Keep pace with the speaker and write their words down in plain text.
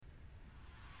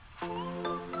So,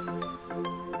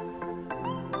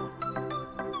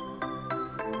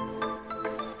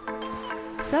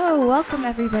 welcome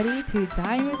everybody to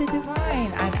Dine with the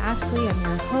Divine. I'm Ashley, I'm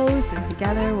your host, and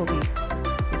together we'll be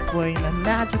exploring the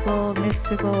magical,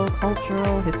 mystical,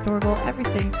 cultural, historical,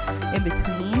 everything in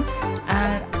between.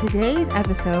 And today's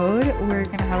episode, we're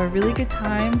going to have a really good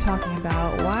time talking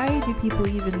about why do people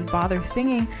even bother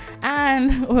singing,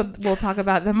 and we'll talk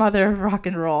about the mother of rock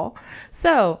and roll.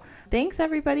 So, thanks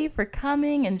everybody for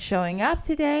coming and showing up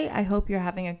today. I hope you're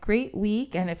having a great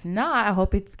week, and if not, I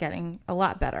hope it's getting a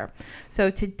lot better. So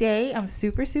today I'm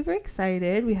super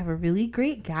excited. We have a really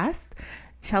great guest.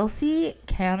 Chelsea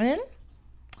Kamen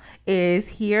is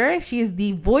here. She is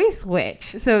the voice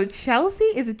witch. So Chelsea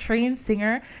is a trained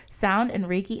singer, sound and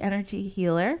Reiki energy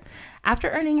healer. After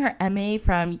earning her MA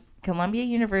from Columbia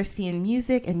University in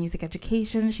music and music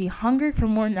education, she hungered for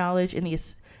more knowledge in the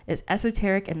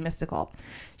esoteric and mystical.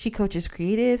 She coaches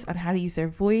creatives on how to use their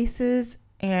voices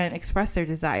and express their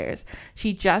desires.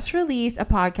 She just released a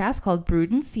podcast called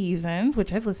Brewed and Seasoned,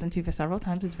 which I've listened to for several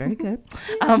times. It's very good.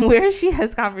 Where she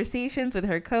has conversations with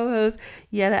her co-host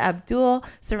Yeda Abdul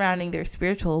surrounding their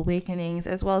spiritual awakenings,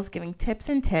 as well as giving tips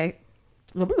and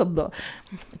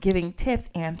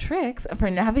tricks for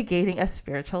navigating a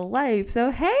spiritual life. So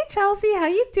hey Chelsea, how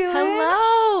you doing?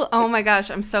 Hello. Oh my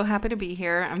gosh, I'm so happy to be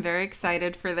here. I'm very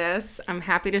excited for this. I'm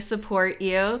happy to support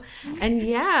you. And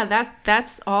yeah,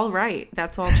 that's all right.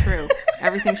 That's all true.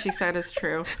 Everything she said is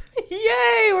true.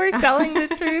 Yay, we're telling the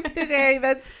truth today.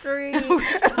 That's great.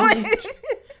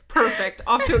 Perfect.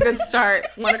 Off to a good start.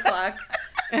 1:00.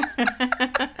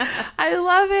 I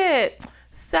love it.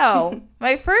 So,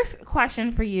 my first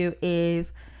question for you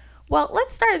is, well,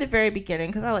 let's start at the very beginning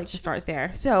because I like to start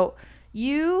there. So,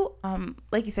 you,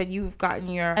 like you said, you've gotten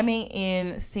your MA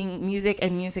in music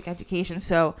and music education.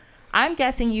 So, I'm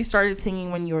guessing you started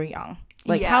singing when you were young.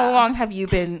 Like, How long have you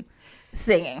been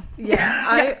singing? Yeah,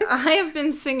 I have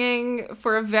been singing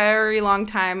for a very long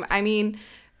time. I mean,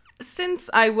 since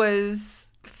I was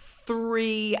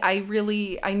 3, I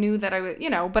knew that I would,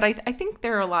 but I think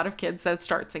there are a lot of kids that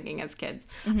start singing as kids.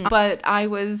 Mm-hmm. But I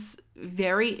was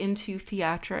very into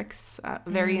theatrics,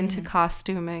 very into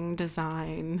costuming,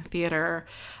 design, theater,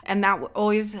 and that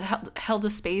always held a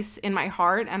space in my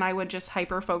heart. And I would just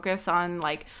hyper focus on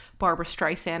like Barbra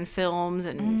Streisand films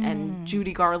and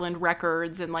Judy Garland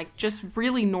records and like just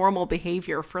really normal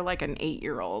behavior for like an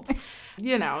 8-year-old,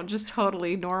 just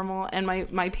totally normal. And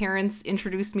my parents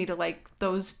introduced me to like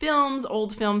those films,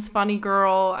 old films, Funny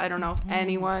Girl. I don't know if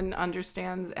anyone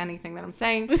understands anything that I'm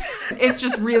saying. It's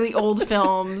just really old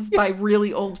films by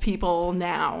really old people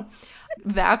now.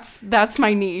 That's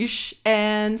my niche.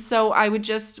 And so I would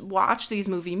just watch these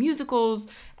movie musicals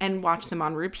and watch them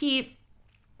on repeat.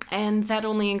 And that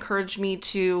only encouraged me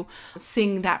to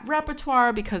sing that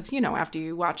repertoire because, after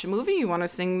you watch a movie, you want to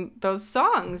sing those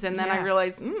songs. And then I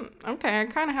realized, okay, I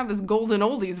kind of have this golden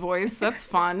oldies voice. That's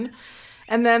fun.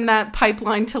 And then that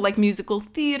pipeline to like musical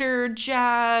theater,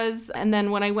 jazz. And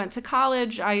then when I went to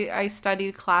college, I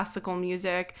studied classical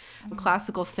music,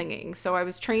 classical singing. So I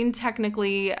was trained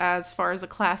technically as far as a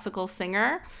classical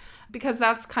singer, because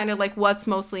that's kind of like what's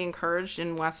mostly encouraged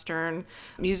in Western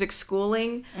music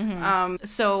schooling.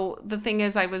 So the thing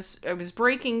is, I was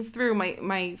breaking through.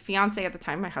 My fiance at the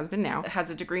time, my husband now, has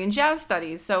a degree in jazz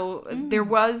studies. So there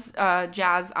was a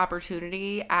jazz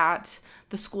opportunity at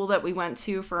the school that we went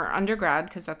to for undergrad,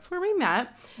 because that's where we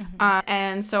met.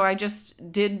 And so I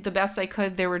just did the best I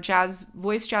could. There were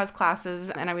voice jazz classes,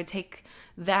 and I would take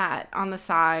that on the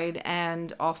side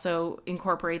and also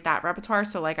incorporate that repertoire.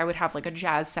 So like I would have like a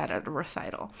jazz set at a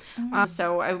recital.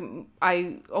 So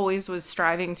I always was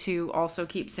striving to also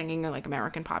keep singing like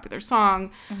American popular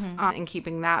song and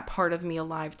keeping that part of me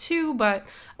alive too. But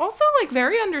also like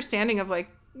very understanding of like,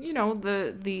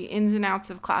 the ins and outs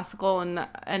of classical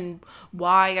and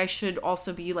why I should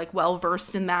also be like well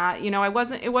versed in that.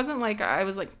 It wasn't like I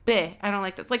was like, bleh, I don't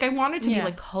like this. Like I wanted to be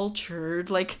like cultured.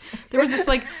 Like there was this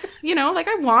like, like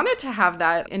I wanted to have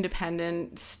that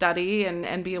independent study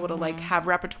and be able to like have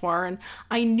repertoire. And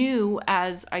I knew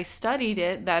as I studied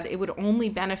it that it would only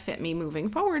benefit me moving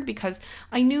forward, because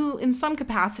I knew in some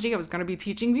capacity I was going to be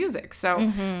teaching music. So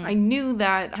I knew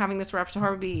that having this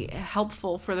repertoire would be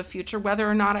helpful for the future, whether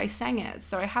or not I sang it.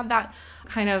 So I had that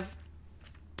kind of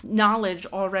knowledge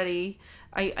already.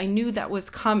 I knew that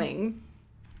was coming.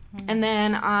 And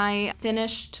then I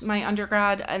finished my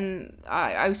undergrad, and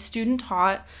I was student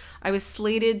taught. I was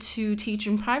slated to teach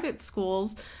in private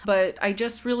schools, but I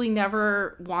just really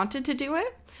never wanted to do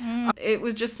it. It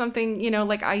was just something,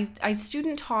 like I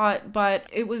student taught, but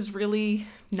it was really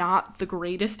not the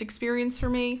greatest experience for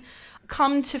me.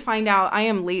 come to find out, I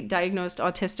am late diagnosed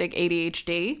autistic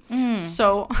ADHD.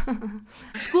 So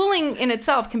schooling in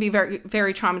itself can be very,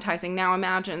 very traumatizing. Now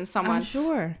imagine someone. I'm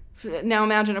sure. Now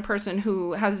imagine a person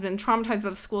who has been traumatized by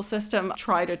the school system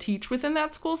try to teach within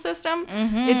that school system.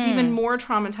 It's even more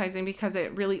traumatizing because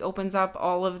it really opens up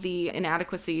all of the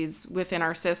inadequacies within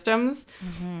our systems.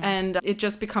 And it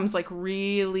just becomes like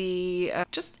really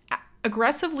just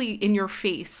aggressively in your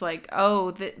face. Like,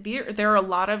 oh, there are a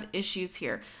lot of issues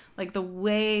here. Like the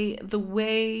way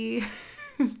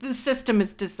the system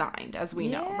is designed, as we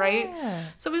know, right?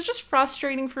 So it was just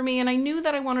frustrating for me, and I knew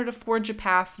that I wanted to forge a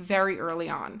path very early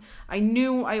on. I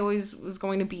knew I always was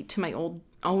going to beat to my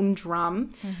own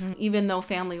drum, even though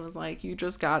family was like, you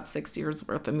just got 6 years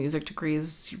worth of music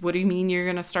degrees. What do you mean you're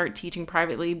going to start teaching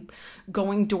privately,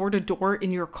 going door to door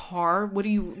in your car? What do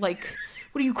you like?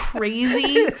 What are you,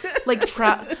 crazy? Like,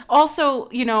 also,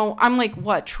 you know, I'm like,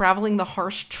 what, traveling the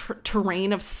harsh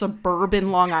terrain of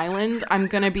suburban Long Island? I'm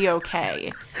going to be okay.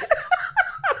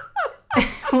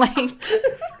 Like,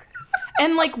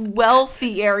 and like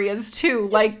wealthy areas too.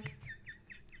 Like,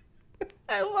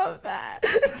 I love that.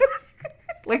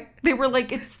 Like, they were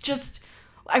like, it's just,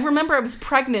 I remember I was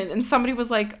pregnant and somebody was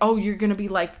like, oh, you're going to be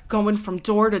like going from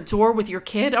door to door with your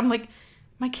kid? I'm like,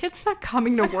 my kid's not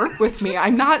coming to work with me.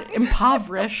 I'm not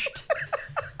impoverished.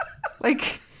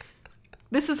 Like,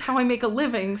 this is how I make a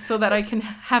living so that I can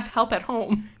have help at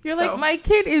home. You're like, my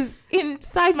kid is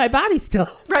inside my body still.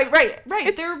 Right.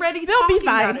 They're already They'll talking be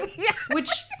fine. about it. Which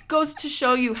goes to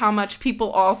show you how much people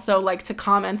also like to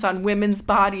comment on women's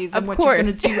bodies and what you're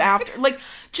going to do after. Like,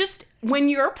 just when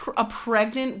you're a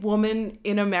pregnant woman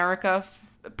in America,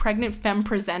 pregnant femme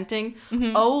presenting,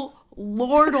 oh,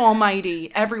 Lord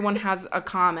Almighty, everyone has a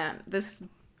comment. This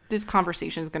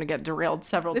conversation is going to get derailed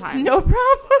several times. No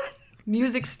problem.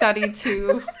 Music study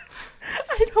too.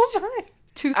 I don't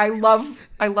mind.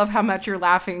 I love how much you're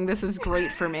laughing. This is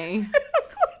great for me.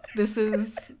 This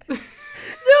is no,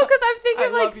 because I'm thinking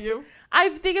I love you.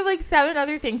 I'm thinking of like 7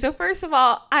 other things. So first of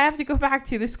all, I have to go back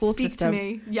to the school Speak system. to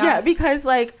me. Yes. Yeah, because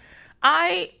like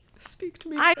Speak to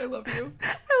me. I love you. I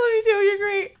love you too. You're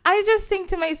great. I just think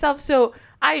to myself, so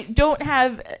I don't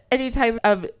have any type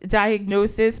of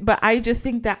diagnosis, but I just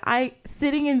think that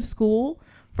sitting in school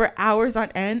for hours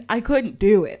on end, I couldn't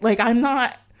do it. Like, I'm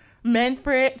not meant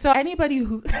for it. So anybody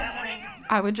who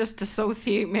I would just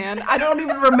dissociate, man. I don't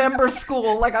even remember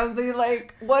school. Like, I was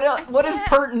like, what is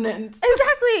pertinent?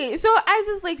 Exactly. So I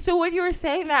just like, so when you were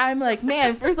saying that, I'm like,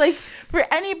 man, for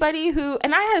anybody who,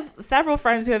 and I have several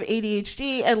friends who have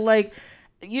ADHD, and like,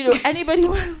 you know, anybody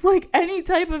who has like any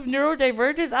type of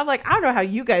neurodivergence, I'm like, I don't know how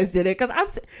you guys did it,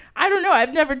 because I don't know,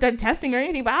 I've never done testing or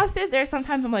anything, but I'll sit there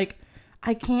sometimes, I'm like,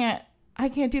 I can't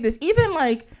do this. Even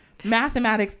like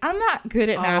mathematics, I'm not good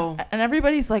at math, and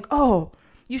everybody's like, oh,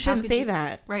 you shouldn't say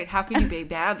that. Right. How can you be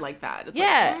bad like that? It's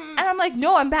yeah. Like, and I'm like,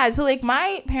 no, I'm bad. So like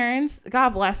my parents,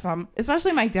 God bless them,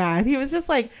 especially my dad, he was just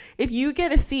like, if you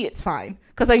get a C, it's fine.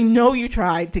 Because I know you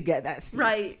tried to get that C.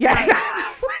 Right. Yeah. Right.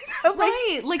 I was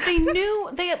like, Like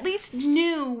they at least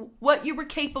knew what you were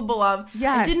capable of.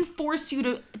 Yes. And didn't force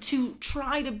you to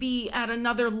try to be at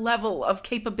another level of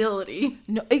capability.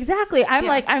 No, exactly. I'm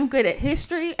like, I'm good at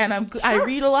history, and I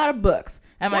read a lot of books.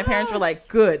 And my parents were like,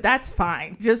 good, that's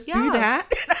fine. Just do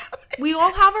that. We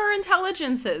all have our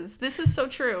intelligences. This is so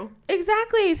true.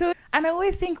 Exactly. So, and I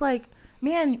always think like,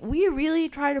 man, we really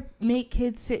try to make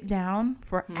kids sit down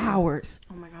for hours.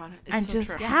 Oh my God. It's and so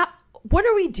just true. What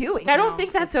are we doing? I don't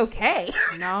think that's okay.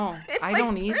 No, I like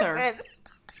don't either. prison.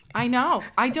 I know.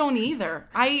 I don't either.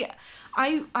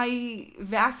 I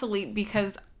vacillate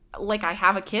because like I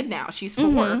have a kid now. She's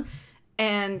 4.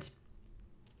 And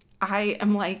I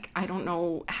am like, I don't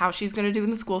know how she's going to do in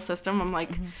the school system. I'm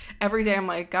like, every day I'm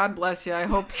like, God bless you. I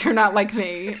hope you're not like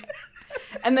me.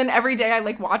 And then every day I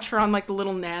like watch her on like the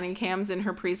little nanny cams in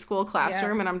her preschool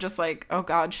classroom. And I'm just like, oh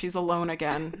God, she's alone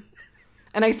again.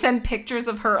 And I send pictures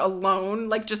of her alone,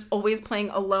 like just always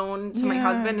playing alone to my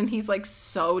husband. And he's like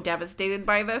so devastated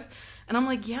by this. And I'm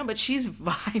like, yeah, but she's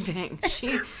vibing.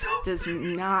 She does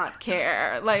not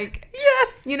care. Like,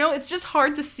 yes, you know, it's just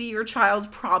hard to see your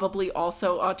child probably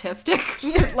also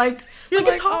autistic. like You're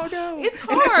it's hard. Oh, no. It's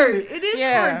hard. It is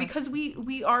hard because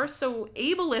we are so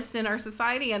ableist in our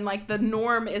society. And like the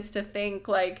norm is to think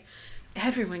like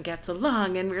everyone gets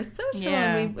along and we're social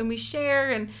and we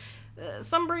share. And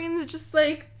some brains just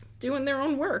like doing their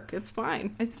own work. It's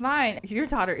fine. It's fine. Your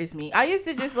daughter is me. I used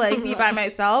to just like be by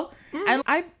myself, and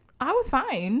I was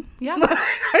fine. Yeah. I was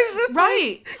just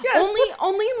right. Like, yes.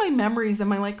 Only in my memories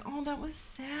am I like, oh, that was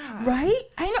sad. Right?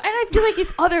 I know. And I feel like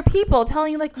it's other people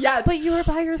telling you like, yes, but you were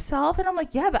by yourself. And I'm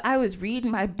like, yeah, but I was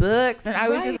reading my books and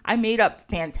I made up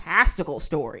fantastical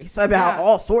stories about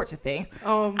all sorts of things.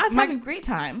 Oh, I was having a great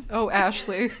time. Oh,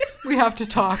 Ashley, we have to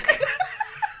talk.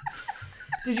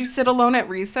 Did you sit alone at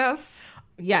recess?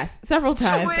 Yes, several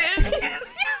times.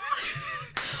 Twins.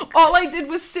 All I did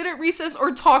was sit at recess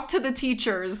or talk to the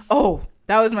teachers. Oh,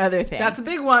 that was my other thing. That's a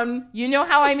big one. You know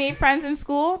how I made friends in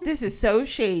school? This is so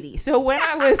shady. So when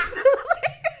I was...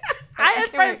 I had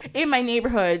friends in my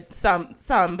neighborhood, some,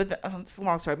 but it's a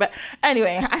long story. But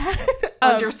anyway, I had...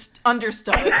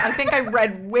 Understood. I think I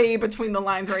read way between the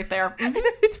lines right there.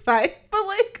 It's fine. But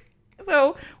like,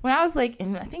 so when I was like,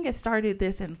 and I think I started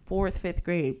this in 4th, 5th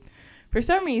grade, for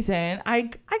some reason, I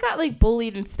got like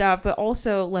bullied and stuff, but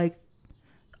also like,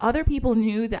 other people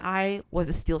knew that I was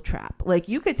a steel trap. Like,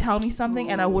 you could tell me something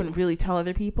and I wouldn't really tell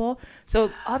other people. So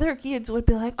other kids would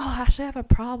be like, oh, Ashley, I have a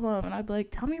problem. And I'd be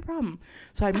like, tell me your problem.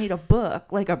 So I made a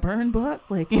book, like a burn book,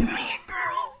 like in Mean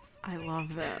Girls. I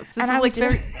love this. And I like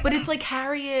but it's like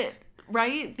Harriet,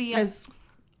 right? Yes.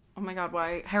 Oh my God,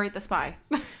 why? Harriet the Spy.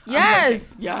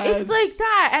 Yes. Yes. It's like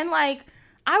that. And like,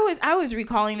 I was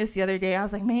recalling this the other day. I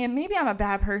was like, man, maybe I'm a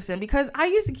bad person because I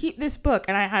used to keep this book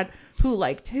and I had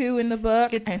like 2 in the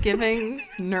book. It's giving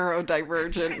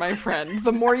neurodivergent, my friend.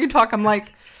 The more you talk, I'm like,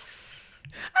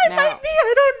 I might be.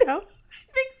 I don't know.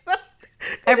 I think so.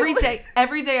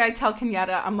 Every day I tell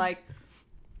Kenyatta, I'm like,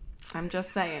 I'm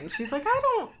just saying. She's like, I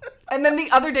don't. And then the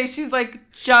other day she's like,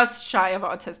 just shy of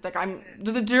autistic.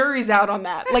 The jury's out on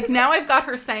that. Like, now I've got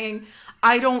her saying,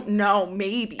 I don't know,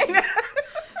 maybe.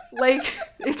 Like,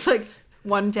 it's like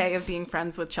 1 day of being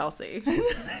friends with Chelsea,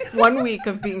 1 week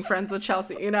of being friends with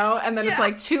Chelsea, you know? And then it's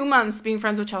like 2 months being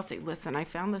friends with Chelsea. Listen, I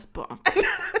found this book.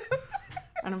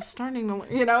 And I'm starting to,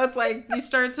 you know, it's like you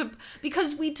start to,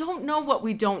 because we don't know what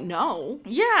we don't know.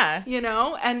 Yeah. You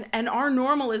know, and our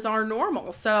normal is our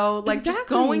normal. So like just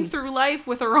going through life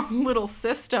with our own little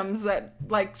systems that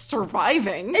like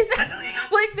surviving. Exactly.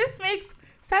 Like, this makes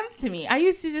sense to me. I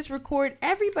used to just record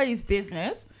everybody's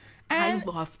business. And I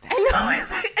love that. I know,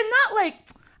 it's like, and not like,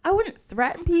 I wouldn't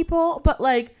threaten people, but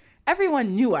like,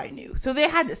 everyone knew I knew. So they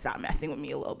had to stop messing with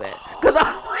me a little bit. Because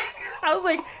I was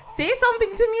like, say something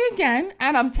to me again,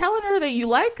 and I'm telling her that you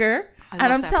like her,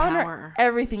 and I'm telling her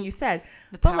everything you said.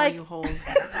 The power you hold.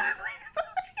 That's not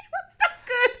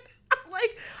good. I'm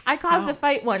like, I caused a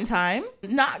fight one time.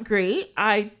 Not great.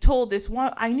 I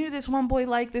knew this one boy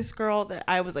liked this girl that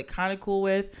I was like kind of cool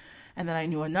with. And then I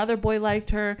knew another boy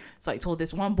liked her. So I told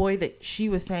this one boy that she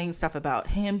was saying stuff about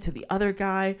him to the other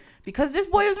guy because this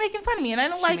boy was making fun of me and I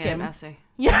don't like him. Messy.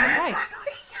 Yeah. Right.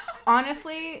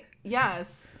 Honestly,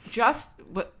 yes.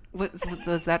 What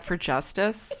was that for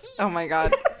justice? Oh my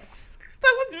God.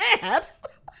 I was mad.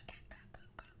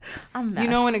 I'm mad. You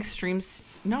know, in extremes.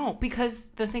 No, because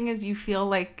the thing is, you feel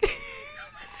like.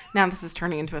 Now this is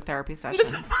turning into a therapy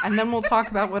session. And then we'll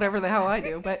talk about whatever the hell I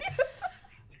do.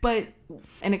 But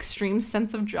an extreme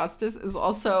sense of justice is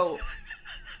also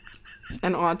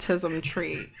an autism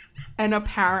trait. And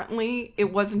apparently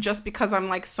it wasn't just because I'm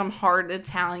like some hard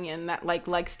Italian that like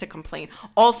likes to complain.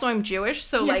 Also, I'm Jewish.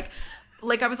 So like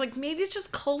I was like, maybe it's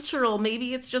just cultural.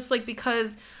 Maybe it's just like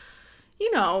because,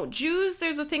 you know, Jews,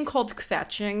 there's a thing called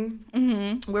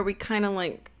kvetching where we kind of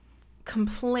like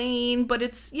complain, but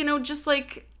it's, you know, just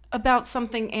like about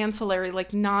something ancillary,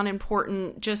 like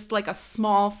non-important, just like a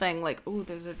small thing, like, oh,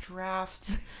 there's a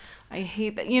draft. I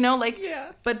hate that, you know, like,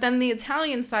 but then the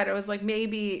Italian side, I was like,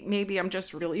 maybe I'm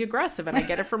just really aggressive and I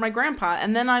get it from my grandpa.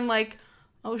 And then I'm like,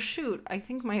 oh shoot, I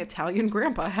think my Italian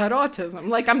grandpa had autism.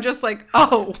 Like, I'm just like,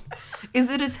 oh, is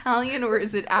it Italian or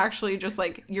is it actually just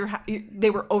like they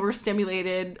were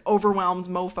overstimulated, overwhelmed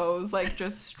mofos, like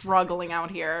just struggling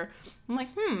out here. I'm like,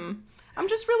 I'm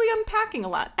just really unpacking a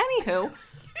lot. Anywho,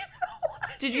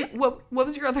 did you, what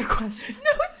was your other question?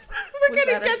 No, it's fine. We're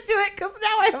going to get to it because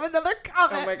now I have another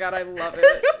comment. Oh my God, I love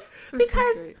it.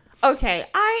 Because, okay,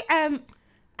 I am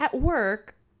at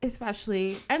work,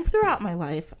 especially, and throughout my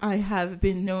life, I have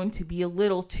been known to be a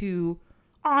little too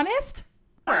honest.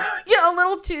 Yeah, a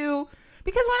little too,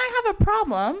 because when I have a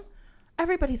problem,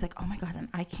 everybody's like, oh my God, and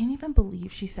I can't even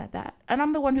believe she said that. And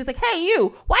I'm the one who's like, hey, you,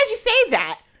 why'd you say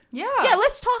that? Yeah,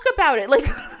 let's talk about it. Like,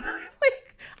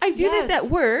 I do this at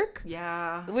work.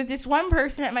 Yeah. With this one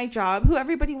person at my job who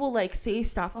everybody will like say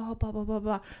stuff. Oh, blah, blah, blah,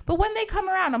 blah. But when they come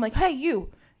around, I'm like, hey, you,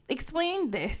 explain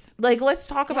this. Like, let's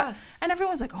talk about. Yes. And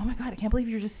everyone's like, oh my God, I can't believe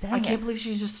you're just saying I it. can't believe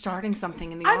she's just starting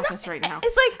something in the office right now.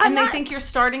 It's like, and they think you're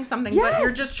starting something, but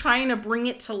you're just trying to bring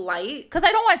it to light. Because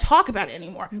I don't want to talk about it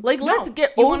anymore. Like, let's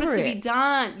get over it. You want it to be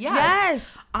done.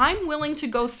 Yes. I'm willing to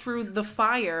go through the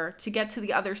fire to get to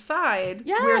the other side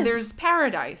where there's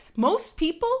paradise. Most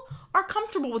people are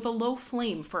comfortable with a low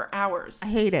flame for hours. I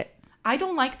hate it. I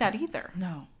don't like that either.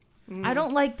 No. I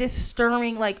don't like this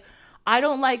stirring, like, I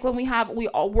don't like when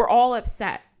we're all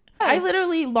upset. Yes. I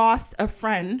literally lost a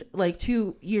friend like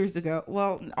 2 years ago.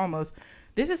 Well, almost.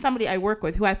 This is somebody I work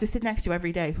with who I have to sit next to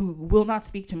every day, who will not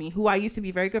speak to me, who I used to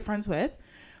be very good friends with.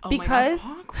 Oh because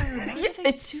my God, awkward.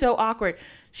 It's so awkward.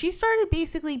 She started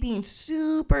basically being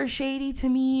super shady to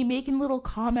me, making little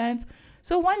comments.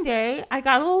 So one day I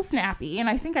got a little snappy and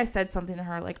I think I said something to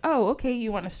her like, oh, okay,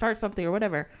 you want to start something or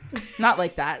whatever. Not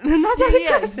like that. Not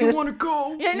that aggressive. You want to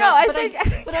go. Yeah, no, I think.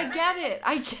 But I get it.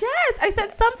 Yes, I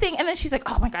said something and then she's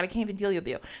like, oh my God, I can't even deal with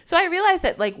you. So I realized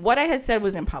that like what I had said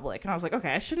was in public. And I was like,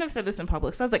 okay, I shouldn't have said this in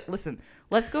public. So I was like, listen,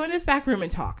 let's go in this back room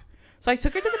and talk. So I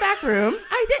took her to the back room.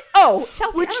 I did. Oh,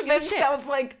 Chelsea. Which then sounds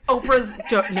like Oprah's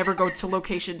never go to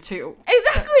location 2.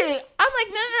 Exactly. I'm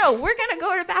like, no. We're going to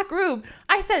go to the back room.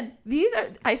 I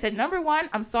said, number one,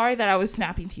 I'm sorry that I was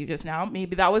snapping to you just now.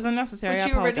 Maybe that was unnecessary. But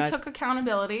you already took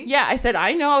accountability. Yeah. I said,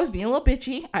 I know I was being a little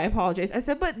bitchy. I apologize. I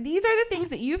said, but these are the things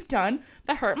that you've done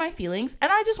that hurt my feelings.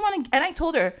 And I just want to, and I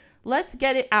told her, let's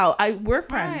get it out. We're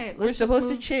friends. Right. We're supposed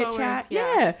to chit chat.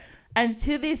 Yeah. And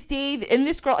to this day, and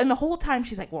this girl, and the whole time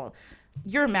she's like, well,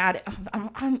 you're mad.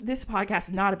 This podcast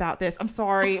is not about this. I'm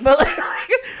sorry. But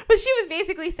but she was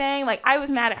basically saying like, I was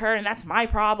mad at her and that's my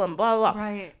problem, blah, blah, blah.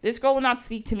 Right. This girl will not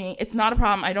speak to me. It's not a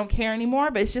problem. I don't care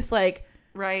anymore. But it's just like,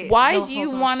 right. Why do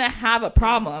you want to have a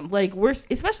problem? Like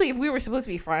especially if we were supposed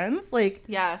to be friends, like,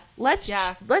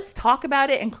 let's talk about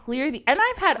it and clear and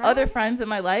I've had other friends in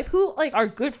my life who like are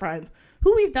good friends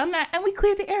who we've done that and we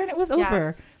cleared the air and it was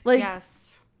over. Like,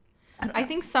 I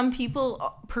think some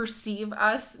people perceive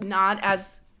us not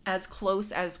as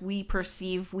close as we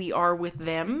perceive we are with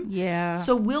them. Yeah.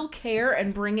 So we'll care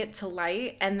and bring it to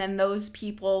light. And then those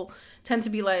people tend to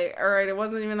be like, all right, it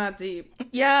wasn't even that deep.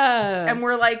 Yeah. And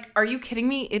we're like, are you kidding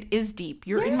me? It is deep.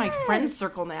 You're in my friend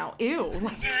circle now. Ew.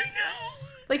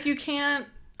 Like you can't,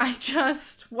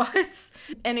 what?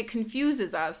 And it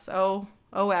confuses us. Oh,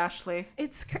 Ashley.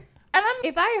 It's And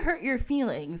if I hurt your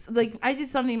feelings, like I did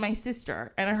something to my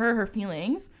sister and I hurt her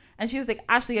feelings and she was like,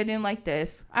 Ashley, I didn't like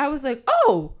this. I was like,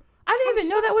 oh, I didn't even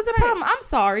know that was a problem. I'm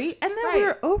sorry. And then we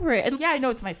were over it. And yeah, I know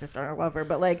it's my sister and I love her,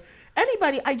 but like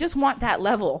anybody, I just want that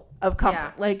level of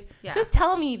comfort. Just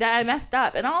tell me that I messed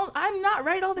up and I'm not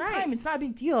right all the time. It's not a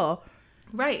big deal.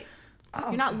 Right.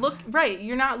 Oh.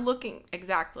 You're not looking.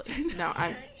 Exactly. No,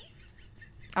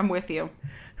 I'm with you.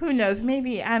 Who knows?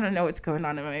 Maybe I don't know what's going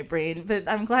on in my brain, but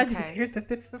I'm glad to hear that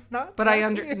this is not. But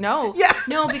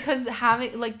no, because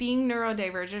being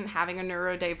neurodivergent, having a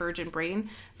neurodivergent brain,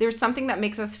 there's something that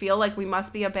makes us feel like we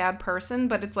must be a bad person,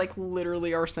 but it's like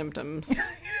literally our symptoms.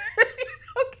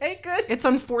 Okay, good. It's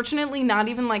unfortunately not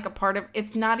even like a part of.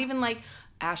 It's not even like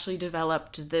Ashley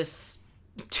developed this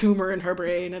tumor in her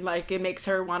brain and like it makes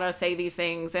her want to say these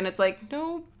things, and it's like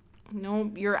no,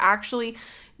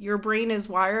 your brain is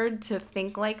wired to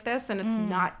think like this and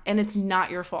it's not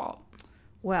your fault.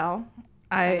 Well,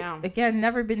 I again,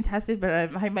 never been tested,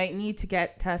 but I might need to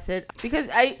get tested because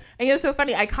it's so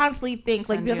funny. I constantly think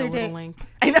like the other day, link.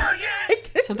 I know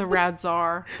to the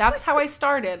Radzar. That's how I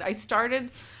started.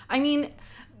 I mean,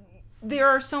 there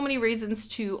are so many reasons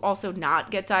to also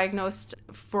not get diagnosed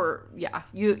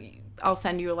I'll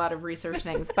send you a lot of research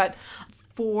things, but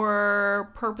for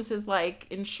purposes like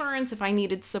insurance, if I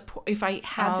needed support, if I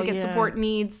had to get support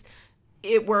needs,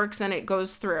 it works and it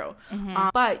goes through. Mm-hmm.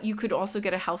 But you could also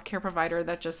get a healthcare provider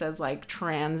that just says like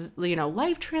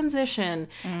life transition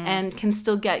and can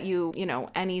still get you,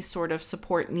 any sort of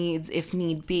support needs if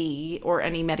need be, or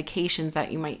any medications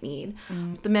that you might need.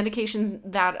 The medication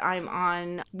that I'm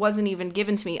on wasn't even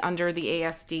given to me under the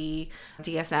ASD,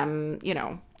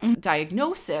 DSM,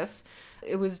 diagnosis.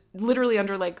 It was literally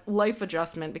under like life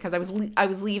adjustment because I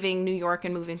was leaving New York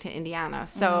and moving to Indiana.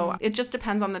 So it just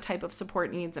depends on the type of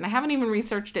support needs. And I haven't even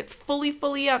researched it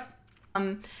fully yet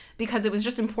because it was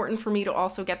just important for me to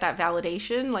also get that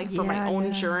validation, like for my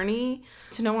own journey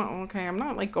to know, okay, I'm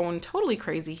not like going totally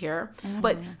crazy here.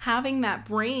 But having that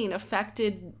brain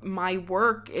affected my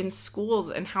work in schools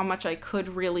and how much I could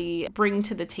really bring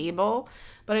to the table.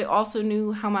 but I also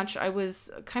knew how much I was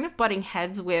kind of butting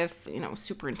heads with,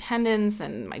 superintendents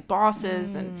and my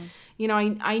bosses. And,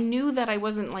 I knew that I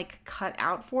wasn't like cut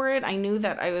out for it. I knew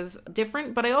that I was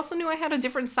different, but I also knew I had a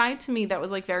different side to me that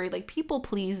was like very like people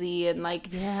pleasy. And like,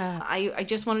 I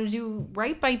just wanted to do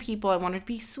right by people. I wanted to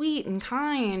be sweet and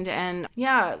kind. And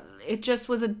it just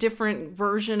was a different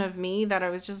version of me that I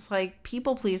was just like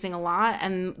people pleasing a lot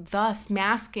and thus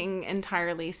masking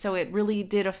entirely. So it really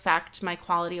did affect my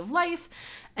quality of life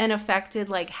and affected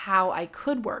like how I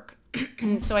could work.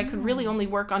 So I could really only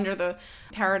work under the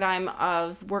paradigm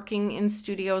of working in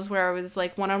studios where I was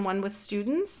like one-on-one with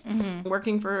students,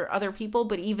 working for other people.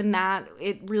 But even that,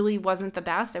 it really wasn't the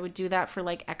best. I would do that for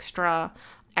like extra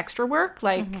work,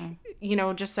 like,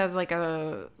 just as like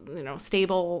a,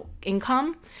 stable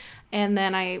income. And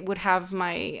then I would have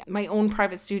my own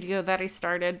private studio that I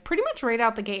started pretty much right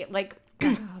out the gate.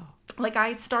 Like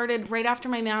I started right after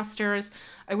my master's.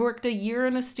 I worked a year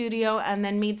in a studio and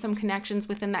then made some connections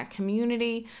within that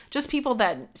community. Just people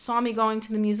that saw me going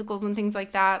to the musicals and things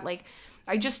like that. Like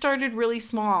I just started really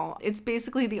small. It's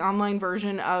basically the online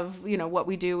version of, what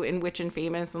we do in Witch and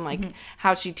Famous and like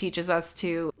how she teaches us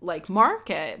to like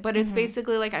market. But it's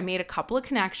basically like I made a couple of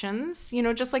connections,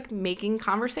 just like making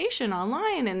conversation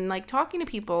online and like talking to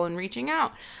people and reaching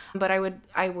out. But I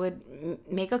would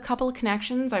make a couple of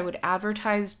connections. I would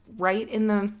advertise right in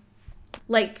the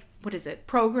like, what is it,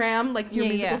 program, like your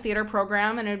musical theater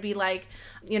program. And it would be like,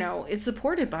 it's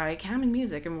supported by Cam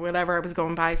Music and whatever I was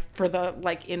going by for the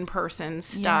like in-person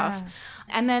stuff.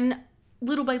 And then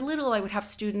little by little, I would have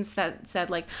students that said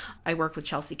like, I work with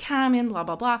Chelsea Cameron, blah,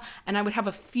 blah, blah. And I would have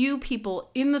a few people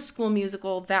in the school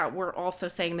musical that were also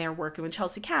saying they're working with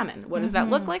Chelsea Cameron. What does that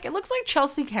look like? It looks like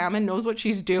Chelsea Cameron knows what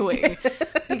she's doing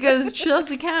because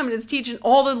Chelsea Cameron is teaching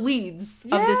all the leads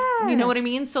of this, you know what I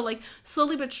mean? So like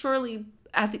slowly but surely,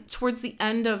 towards the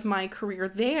end of my career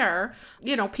there,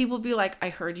 people be like, I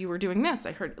heard you were doing this.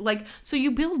 I heard like, so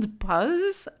you build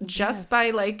buzz just by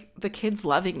like the kids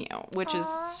loving you, which is,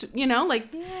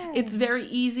 it's very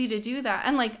easy to do that.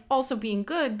 And like also being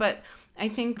good, but I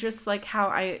think just like how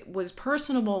I was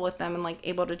personable with them and like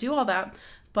able to do all that.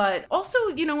 But also,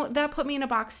 that put me in a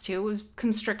box too. It was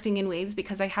constricting in ways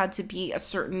because I had to be a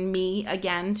certain me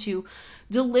again to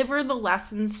deliver the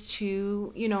lessons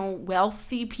to,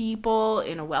 wealthy people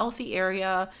in a wealthy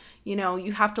area.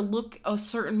 You have to look a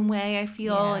certain way, I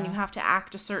feel, and you have to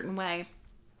act a certain way.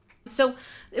 So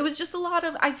it was just a lot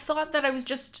of, I thought that I was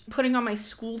just putting on my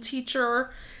school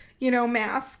teacher,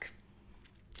 mask.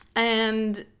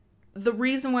 And the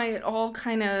reason why it all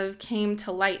kind of came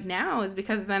to light now is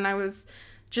because then I was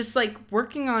just like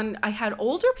working on, I had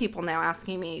older people now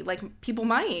asking me, like people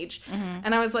my age.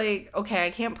 And I was like, okay, I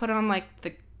can't put on like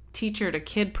the teacher to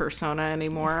kid persona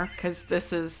anymore because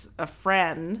this is a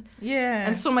friend. Yeah.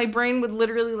 And so my brain would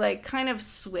literally like kind of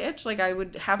switch. Like I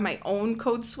would have my own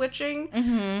code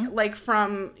switching, like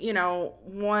from,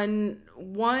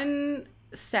 one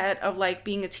set of like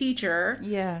being a teacher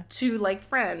to like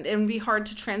friend. It would be hard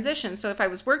to transition. So if I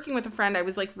was working with a friend, I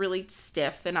was like really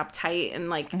stiff and uptight and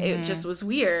like it just was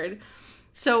weird.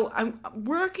 So I'm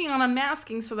working on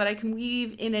unmasking so that I can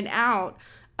weave in and out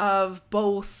of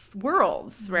both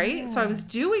worlds, right? So I was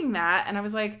doing that and I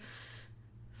was like,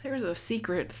 there's a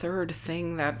secret third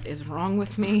thing that is wrong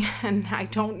with me and I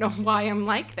don't know why I'm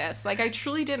like this. Like I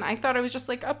truly didn't. I thought I was just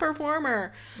like a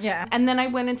performer. Yeah. And then I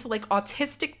went into like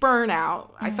autistic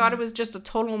burnout. I thought it was just a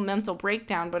total mental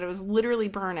breakdown, but it was literally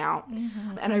burnout.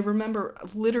 And I remember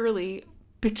literally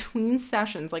between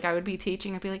sessions, like I would be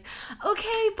teaching, I'd be like,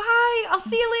 okay, bye, I'll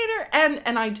see you later.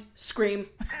 And I'd scream.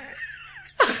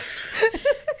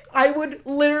 I would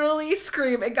literally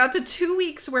scream. It got to 2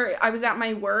 weeks where I was at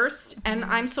my worst, and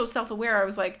I'm so self-aware. I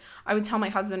was like, I would tell my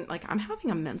husband, like, I'm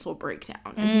having a mental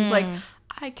breakdown. And he's like,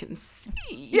 I can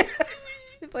see.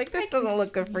 It's like, this doesn't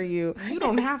look good for you. You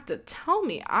don't have to tell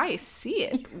me. I see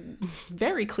it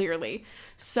very clearly.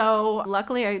 So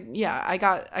luckily, I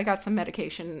got some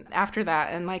medication after that,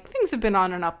 and like things have been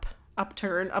on an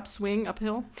upswing,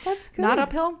 uphill. That's good. Not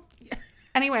uphill.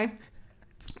 Anyway.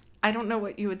 I don't know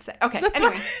what you would say. Okay,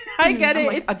 anyway. I get it.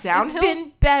 Like, a downhill? It's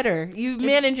been better. You're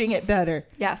managing it better.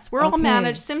 Yes, we're all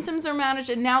managed. Symptoms are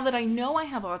managed. And now that I know I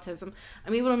have autism,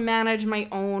 I'm able to manage my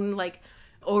own, like,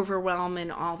 overwhelm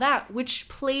and all that, which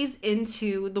plays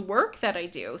into the work that I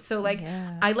do. So, like,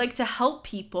 I like to help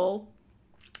people,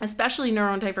 especially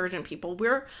neurodivergent people.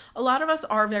 A lot of us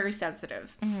are very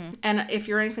sensitive. And if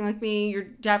you're anything like me, you're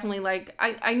definitely, like,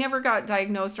 I never got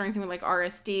diagnosed or anything with, like,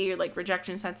 RSD or, like,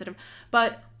 rejection sensitive,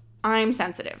 but I'm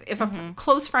sensitive. If a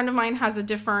close friend of mine has a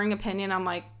differing opinion, I'm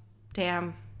like,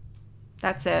 damn,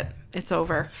 that's it. It's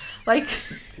over. Like,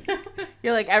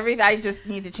 You're like, I just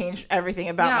need to change everything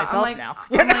about myself now.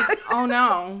 I'm like, oh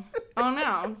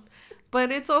no.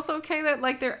 But it's also okay that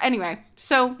like anyway.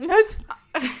 So it's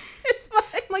fine.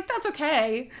 I'm like, that's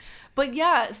okay. But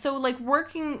yeah, so like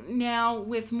working now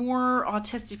with more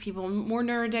autistic people, more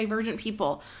neurodivergent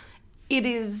people, it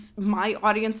is my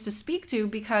audience to speak to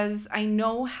because I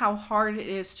know how hard it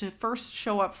is to first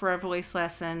show up for a voice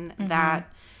lesson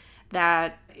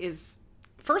that is,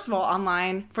 first of all,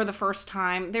 online for the first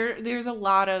time. There's a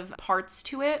lot of parts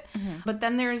to it, but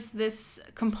then there's this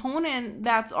component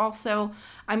that's also,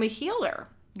 I'm a healer.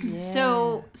 Yeah.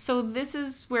 So this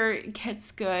is where it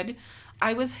gets good.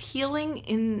 I was healing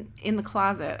in the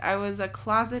closet. I was a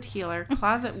closet healer,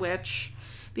 closet witch,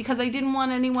 because I didn't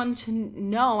want anyone to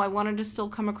know. I wanted to still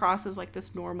come across as like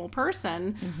this normal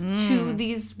person to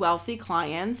these wealthy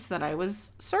clients that I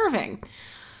was serving.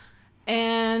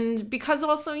 And because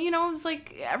also, you know, it's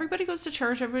like everybody goes to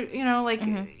church, you know, like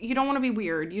you don't want to be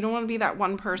weird. You don't want to be that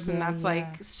one person that's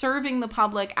like serving the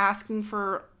public, asking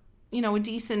for, you know, a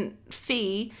decent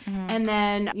fee, and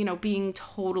then, you know, being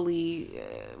totally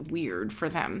weird for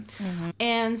them.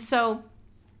 And so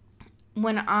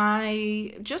when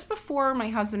just before my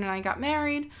husband and I got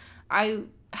married, I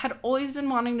had always been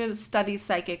wanting to study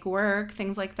psychic work,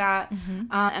 things like that.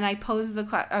 And I posed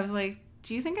I was like,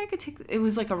 do you think I could take, it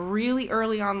was like a really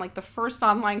early on, like the first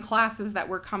online classes that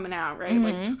were coming out, right?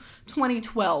 Like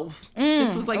 2012.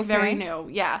 This was like very new.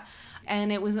 Yeah.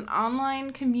 And it was an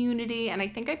online community, and I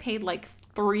think I paid like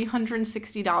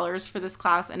 $360 for this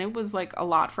class, and it was like a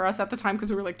lot for us at the time because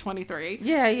we were like 23.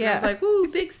 Yeah. And I was like, ooh,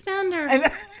 big spender.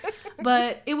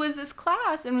 But it was this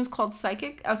class, and it was called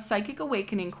a Psychic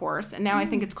Awakening course, and now I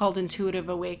think it's called Intuitive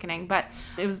Awakening. But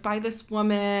it was by this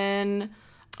woman,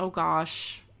 oh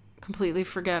gosh, completely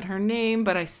forget her name,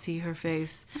 but I see her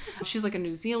face. She's like a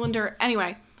New Zealander.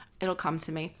 Anyway, it'll come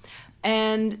to me.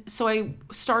 And so I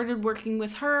started working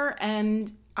with her,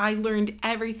 and I learned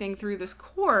everything through this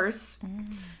course.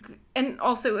 And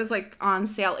also it was like on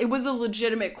sale. It was a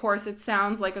legitimate course. It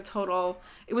sounds like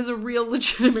it was a real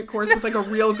legitimate course with like a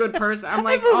real good person. I'm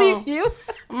like, I believe you.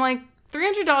 I'm like,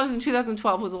 $300 in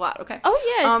 2012 was a lot. Okay.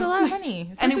 Oh yeah, it's a lot of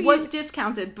money. And it was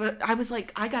discounted, but I was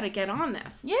like, I got to get on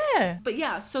this. Yeah. But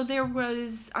yeah, so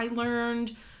I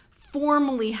learned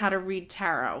formally how to read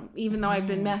tarot, even though I've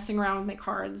been messing around with my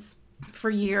cards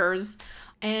for years.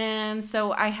 And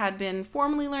so I had been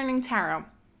formally learning tarot,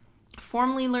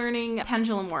 formally learning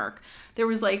pendulum work. There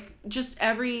was like just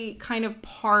every kind of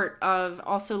part of,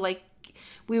 also like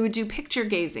we would do picture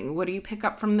gazing. What do you pick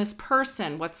up from this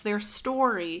person? What's their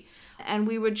story? And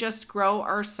we would just grow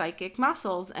our psychic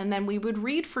muscles, and then we would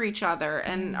read for each other.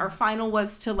 And our final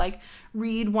was to like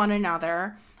read one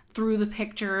another through the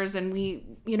pictures, and we,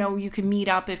 you know, you could meet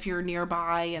up if you're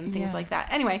nearby and things like that.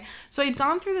 Anyway, so I'd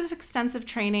gone through this extensive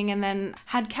training and then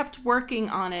had kept working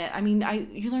on it. I mean,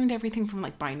 you learned everything from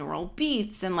like binaural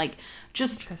beats and like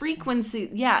just frequency.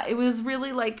 Yeah, it was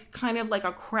really like kind of like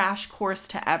a crash course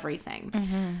to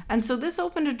everything. And so this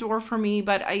opened a door for me,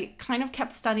 but I kind of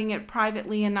kept studying it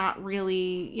privately and not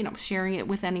really, you know, sharing it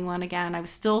with anyone again. I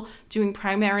was still doing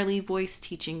primarily voice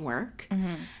teaching work.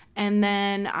 And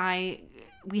then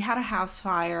we had a house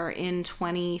fire in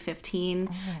 2015.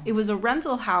 It was a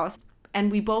rental house,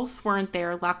 and we both weren't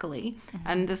there, luckily.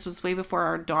 And this was way before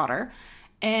our daughter.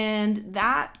 And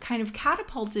that kind of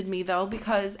catapulted me, though,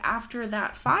 because after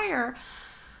that fire,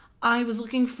 I was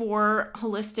looking for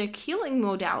holistic healing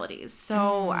modalities.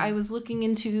 So I was looking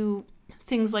into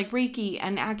things like Reiki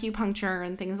and acupuncture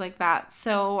and things like that.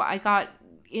 So I got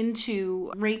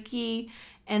into Reiki.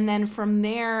 And then from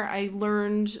there,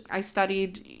 I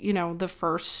studied, you know, the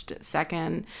first,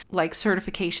 second, like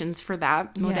certifications for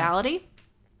that modality.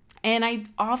 And I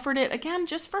offered it, again,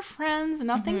 just for friends,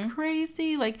 nothing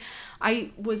crazy. Like,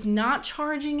 I was not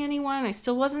charging anyone. I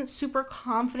still wasn't super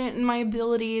confident in my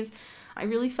abilities. I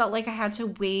really felt like I had to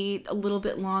wait a little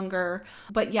bit longer.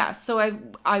 But yeah, so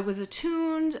I was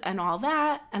attuned and all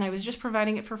that, and I was just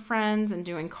providing it for friends and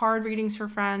doing card readings for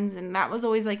friends, and that was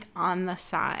always like on the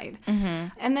side.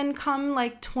 And then come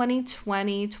like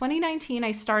 2019,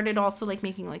 I started also like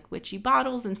making like witchy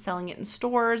bottles and selling it in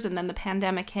stores, and then the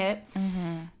pandemic hit.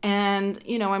 And,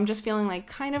 you know, I'm just feeling like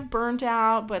kind of burnt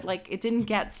out, but like it didn't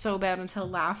get so bad until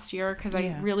last year because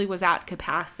I really was at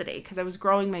capacity because I was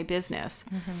growing my business.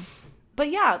 But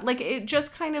yeah, like it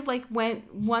just kind of like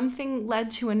one thing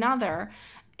led to another.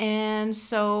 And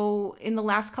so in the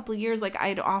last couple of years, like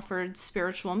I'd offered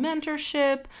spiritual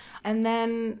mentorship. And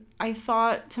then I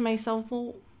thought to myself,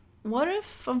 well, what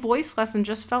if a voice lesson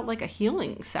just felt like a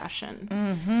healing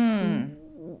session?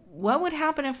 What would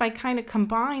happen if I kind of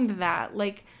combined that,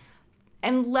 like,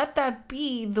 and let that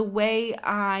be the way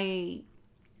I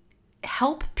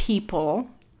help people.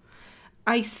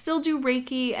 I still do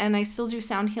Reiki and I still do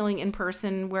sound healing in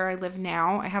person where I live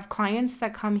now. I have clients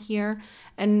that come here,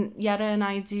 and Yetta and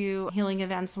I do healing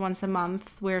events once a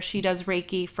month where she does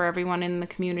Reiki for everyone in the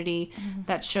community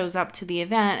that shows up to the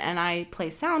event, and I play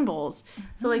sound bowls.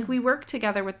 So like we work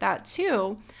together with that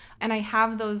too. And I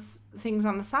have those things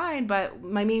on the side, but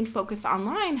my main focus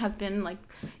online has been like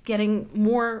getting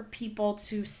more people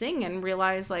to sing and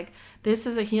realize like this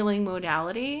is a healing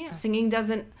modality. Yes. Singing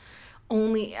doesn't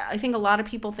only, I think a lot of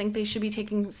people think they should be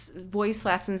taking voice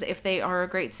lessons if they are a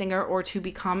great singer or to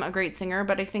become a great singer.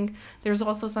 But I think there's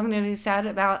also something to be said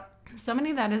about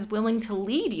somebody that is willing to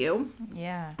lead you,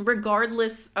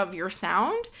 regardless of your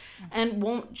sound, and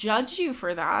won't judge you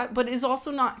for that, but is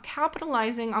also not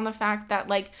capitalizing on the fact that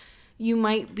like you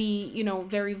might be, you know,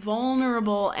 very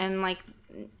vulnerable and like,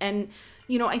 and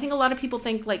you know, I think a lot of people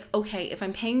think like, okay, if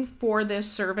I'm paying for this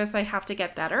service, I have to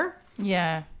get better.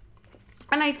 Yeah.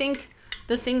 And I think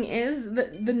the thing is,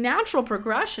 the natural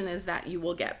progression is that you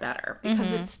will get better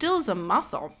because it still is a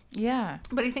muscle. Yeah.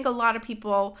 But I think a lot of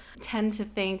people tend to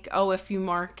think, oh, if you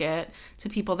market to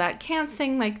people that can't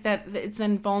sing, like that it's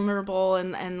then vulnerable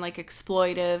and like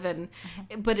exploitive. And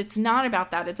but it's not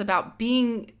about that. It's about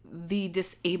being the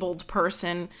disabled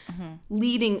person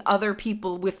leading other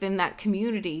people within that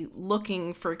community,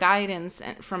 looking for guidance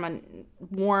from a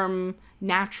warm,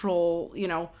 natural, you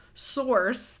know,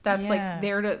 source that's like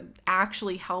there to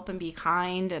actually help and be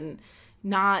kind and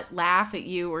not laugh at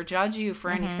you or judge you for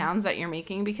any sounds that you're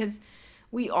making, because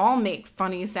we all make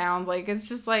funny sounds. Like it's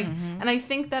just like, and I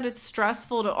think that it's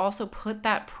stressful to also put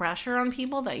that pressure on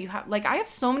people that you have. Like I have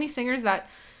so many singers that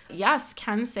yes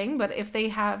can sing, but if they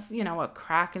have, you know, a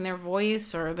crack in their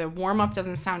voice or the warm-up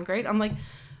doesn't sound great, I'm like,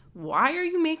 why are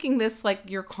you making this like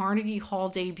your Carnegie Hall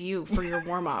debut for your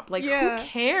warm-up? Like who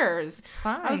cares?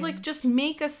 I was like, just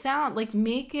make a sound, like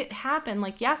make it happen.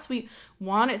 Like yes, we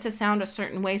want it to sound a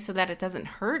certain way so that it doesn't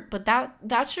hurt, but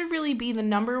that should really be the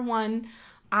number one,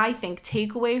 I think,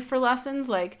 takeaway for lessons.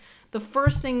 Like the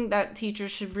first thing that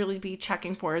teachers should really be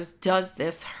checking for is, does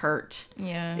this hurt?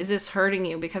 Yeah. Is this hurting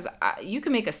you? Because you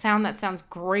can make a sound that sounds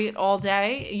great all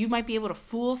day. You might be able to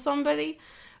fool somebody,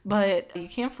 but you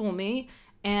can't fool me.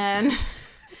 And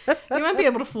you might be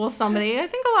able to fool somebody. I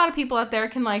think a lot of people out there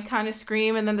can like kind of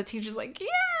scream, and then the teacher's like,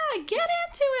 yeah, get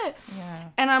into it. Yeah.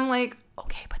 And I'm like,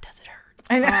 okay, but does it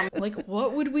hurt? Like,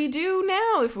 what would we do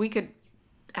now if we could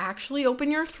actually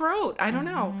open your throat? I don't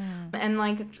know. And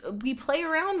like we play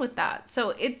around with that.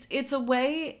 So it's a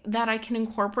way that I can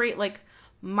incorporate like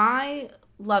my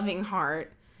loving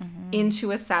heart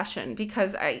into a session,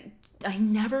 because I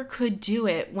never could do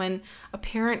it when a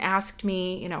parent asked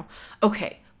me, you know,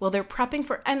 okay, well, they're prepping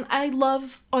for, and I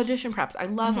love audition preps. I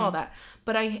love all that.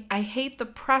 But I hate the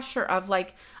pressure of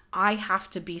like, I have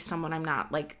to be someone I'm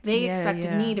not. Like they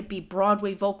expected me to be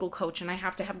Broadway vocal coach, and I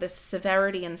have to have this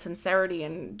severity and sincerity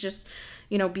and just,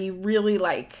 you know, be really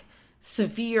like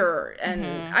severe. And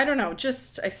I don't know,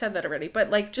 just, I said that already, but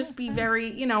like just be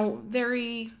very, you know,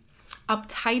 very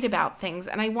uptight about things.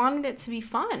 And I wanted it to be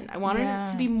fun. I wanted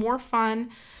it to be more fun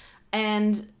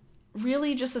and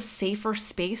really just a safer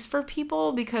space for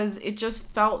people, because it just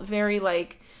felt very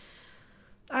like,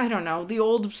 I don't know, the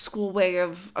old school way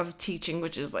of teaching,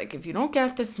 which is like, if you don't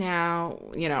get this now,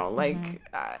 you know, like,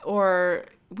 or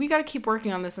we got to keep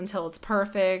working on this until it's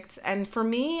perfect. And for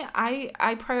me, I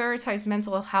prioritize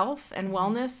mental health and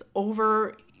wellness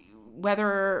over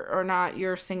whether or not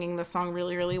you're singing the song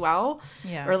really, really well,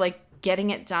 or like getting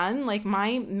it done. Like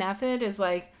my method is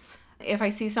like, if I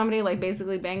see somebody like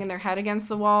basically banging their head against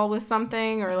the wall with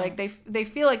something, or like they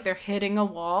feel like they're hitting a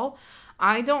wall,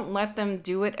 I don't let them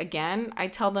do it again. I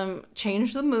tell them,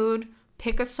 change the mood,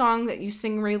 pick a song that you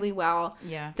sing really well.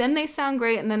 Yeah. Then they sound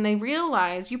great, and then they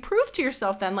realize, you prove to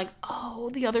yourself then like, oh,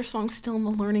 the other song's still in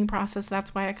the learning process.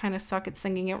 That's why I kind of suck at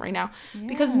singing it right now. Yeah.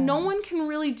 Because no one can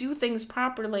really do things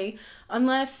properly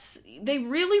unless they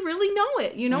really, really know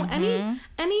it. You know,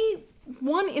 any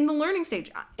one in the learning stage.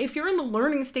 If you're in the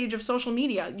learning stage of social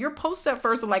media, your posts at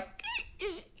first are like,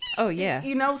 oh yeah,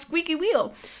 you know, squeaky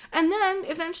wheel. And then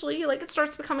eventually like it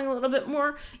starts becoming a little bit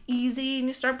more easy, and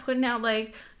you start putting out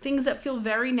like things that feel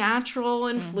very natural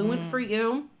and fluent for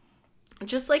you.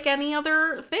 Just like any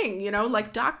other thing, you know,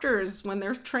 like doctors, when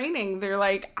they're training, they're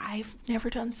like, I've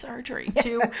never done surgery.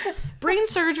 To brain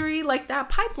surgery, like that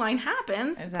pipeline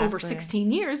happens over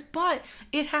 16 years, but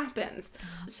it happens.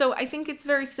 So I think it's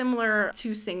very similar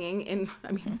to singing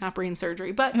I mean, not brain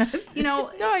surgery, but, you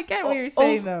know. No, I get what you're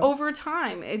saying, though. Over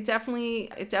time, it definitely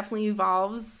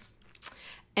evolves.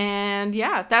 And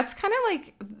yeah, that's kind of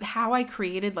like how I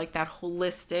created like that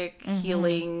holistic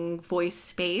healing voice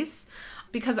space.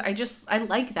 because I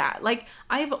like that. Like,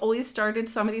 I've always started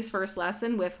somebody's first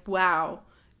lesson with, wow,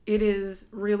 it is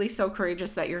really so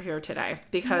courageous that you're here today,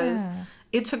 because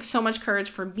it took so much courage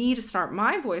for me to start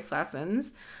my voice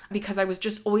lessons, because I was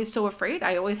just always so afraid.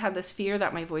 I always had this fear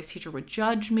that my voice teacher would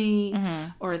judge me,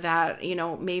 or that, you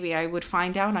know, maybe I would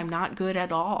find out I'm not good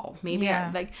at all. Maybe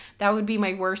like that would be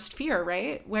my worst fear,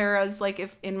 right? Whereas like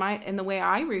if in the way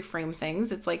I reframe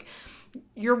things, it's like,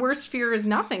 your worst fear is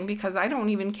nothing, because I don't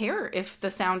even care if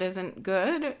the sound isn't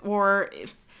good, or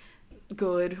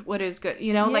what is good,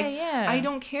 you know, I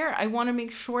don't care. I want to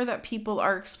make sure that people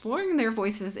are exploring their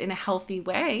voices in a healthy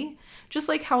way, just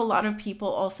like how a lot of people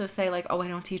also say like, oh, I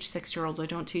don't teach 6-year-olds, I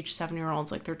don't teach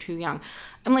 7-year-olds, like they're too young.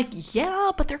 I'm like,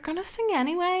 yeah, but they're gonna sing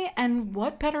anyway, and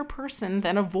what better person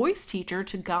than a voice teacher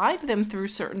to guide them through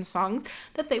certain songs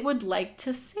that they would like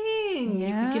to sing.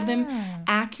 You could give them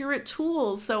accurate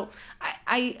tools. So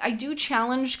I do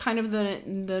challenge kind of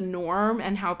the norm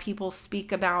and how people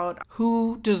speak about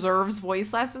who deserves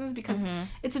voice lessons, because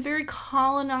it's a very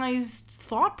colonized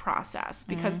thought process,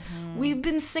 because we've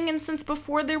been singing since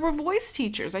before there were voice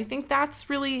teachers. I think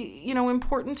that's really, you know,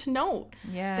 important to note.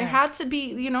 There had to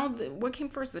be, you know, what came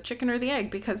first, the chicken or the egg?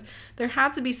 Because there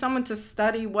had to be someone to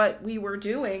study what we were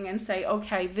doing and say,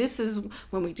 okay, this is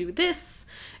when we do this,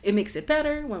 it makes it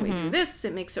better. When we do this,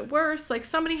 it makes it worse. Like,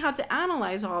 somebody had to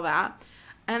analyze all that.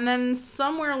 And then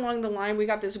somewhere along the line, we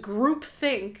got this group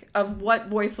think of what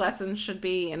voice lessons should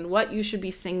be and what you should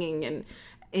be singing and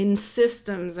in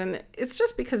systems. And it's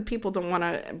just because people don't want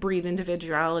to breed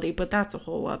individuality, but that's a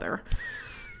whole other...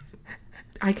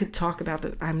 I could talk about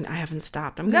that. I haven't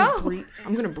stopped. I'm gonna breathe.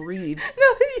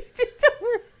 No, you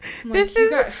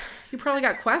didn't. Like, you probably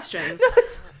got questions.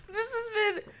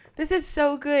 No, this is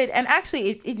so good. And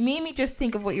actually, it made me just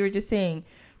think of what you were just saying.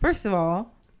 First of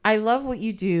all, I love what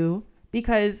you do,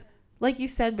 because, like you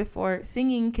said before,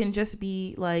 singing can just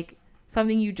be like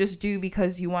something you just do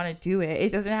because you want to do it.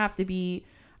 It doesn't have to be,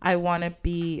 I want to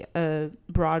be a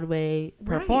Broadway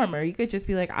performer. You could just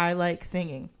be like, I like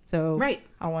singing, so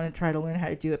I want to try to learn how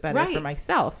to do it better for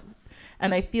myself.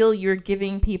 And I feel you're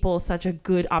giving people such a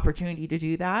good opportunity to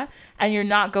do that. And you're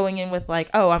not going in with like,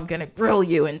 oh, I'm going to grill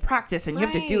you and practice and you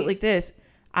have to do it like this.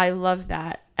 I love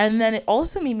that. And then it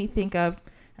also made me think of,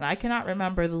 and I cannot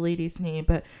remember the lady's name,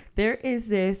 but there is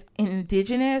this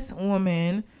indigenous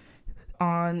woman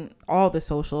on all the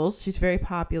socials. She's very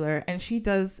popular, and she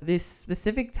does this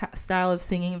specific style of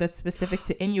singing that's specific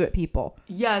to Inuit people.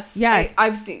 Yes.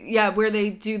 I've seen, where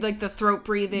they do like the throat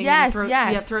breathing.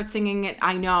 Throat singing.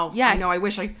 I know. I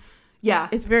wish I... Yeah.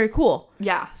 It's very cool.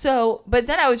 Yeah. So, but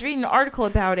then I was reading an article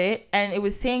about it, and it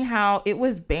was saying how it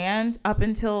was banned up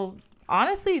until,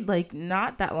 honestly, like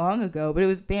not that long ago, but it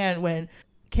was banned when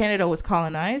Canada was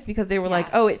colonized, because they were like,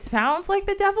 oh, it sounds like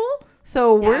the devil,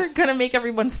 so we're gonna make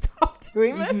everyone stop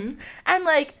doing this. And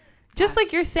like, just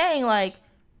like you're saying, like,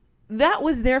 that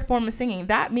was their form of singing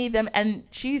that made them. And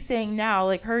she's saying now,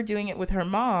 like, her doing it with her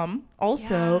mom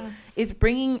also is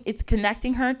it's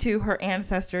connecting her to her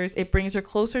ancestors. It brings her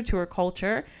closer to her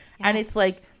culture, and it's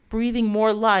like breathing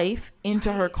more life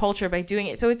into her culture by doing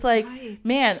it. So it's like,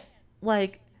 man,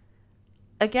 like,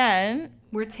 again,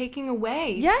 we're taking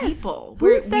away people.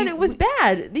 Who said it was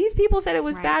bad? These people said it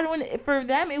was bad, when for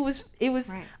them it was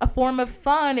a form of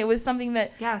fun. It was something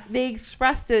that they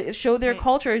expressed to show their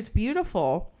culture. It's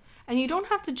beautiful. And you don't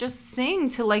have to just sing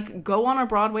to like go on a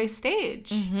Broadway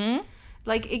stage.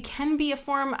 Like, it can be a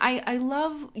form. I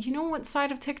love, you know what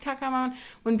side of TikTok I'm on?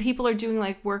 When people are doing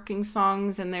like working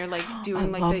songs, and they're like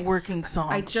doing working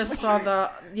songs. I just saw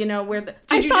the, you know, where the,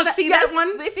 did you just see that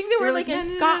one? I think they were like in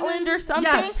Scotland or something.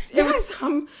 Yes, it was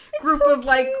some group of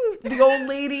like the old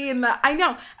lady and I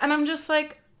know. And I'm just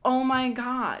like, oh my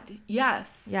God.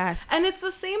 Yes. And it's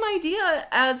the same idea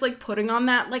as like putting on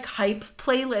that like hype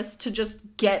playlist to just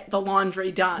get the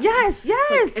laundry done. Yes.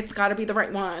 Like, it's got to be the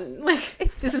right one. Like,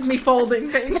 this is me folding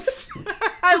things.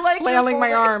 I like flailing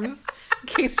my arms. In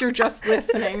case you're just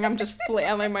listening, I'm just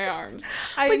flailing my arms.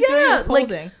 I enjoy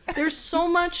folding. Like, there's so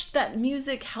much that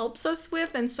music helps us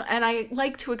with, and I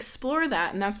like to explore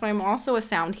that, and that's why I'm also a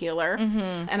sound healer.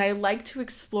 And I like to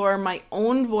explore my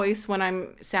own voice when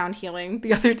I'm sound healing.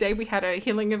 The other day we had a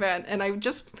healing event, and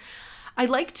I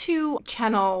like to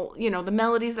channel, you know, the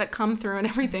melodies that come through and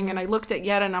everything. And I looked at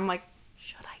Yetta, and I'm like,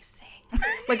 should I sing?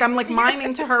 Like, I'm like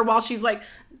miming to her while she's like,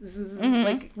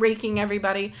 like raking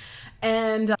everybody.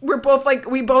 And we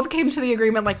both came to the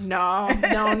agreement, like, no,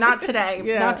 not today.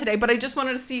 Not today. But I just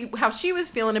wanted to see how she was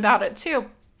feeling about it too.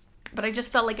 But I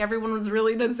just felt like everyone was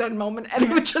really in a zen moment, and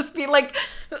it would just be like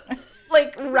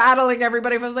rattling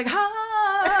everybody. I was like,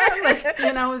 like,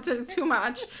 you know, it's too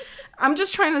much. I'm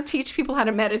just trying to teach people how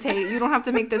to meditate. You don't have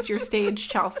to make this your stage,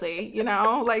 Chelsea, you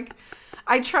know? Like,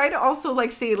 I try to also,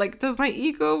 like, say, like, does my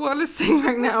ego want to sing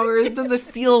right now, or does it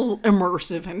feel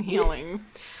immersive and healing?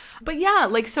 But yeah,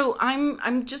 like, so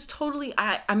I'm just totally,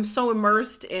 I'm so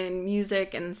immersed in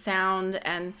music and sound,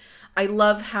 and I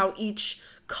love how each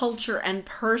culture and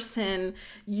person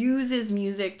uses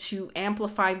music to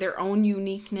amplify their own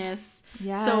uniqueness.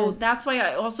 Yes. So that's why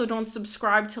I also don't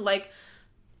subscribe to, like,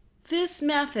 this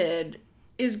method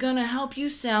is gonna help you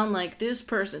sound like this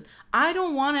person. I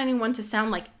don't want anyone to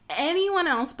sound like anyone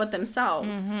else but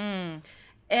themselves. Mm-hmm.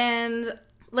 And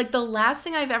like, the last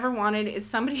thing I've ever wanted is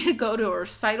somebody to go to a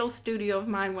recital studio of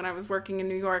mine when I was working in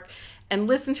New York and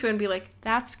listen to it and be like,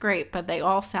 that's great, but they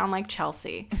all sound like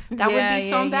Chelsea. That would be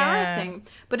so embarrassing.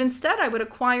 Yeah. But instead, I would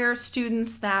acquire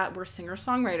students that were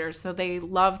singer-songwriters. So they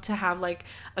love to have, like,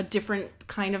 a different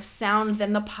kind of sound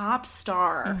than the pop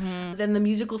star, than the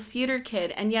musical theater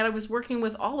kid. And yet I was working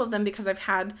with all of them because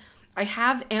I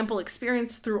have ample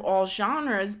experience through all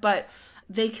genres, but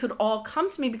they could all come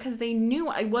to me because they knew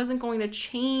I wasn't going to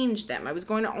change them. I was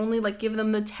going to only, like, give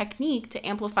them the technique to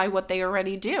amplify what they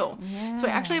already do. Yeah. So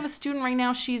I actually have a student right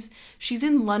now. She's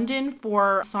in London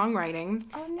for songwriting.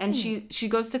 Oh, nice. And she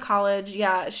goes to college.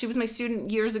 Yeah, she was my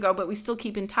student years ago, but we still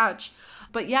keep in touch.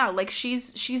 But yeah, like,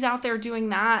 she's out there doing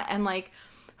that, and, like,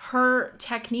 her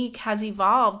technique has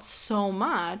evolved so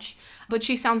much, but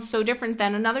she sounds so different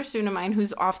than another student of mine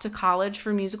who's off to college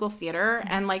for musical theater,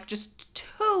 and, like, just two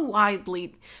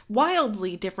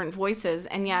wildly different voices.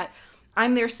 And yet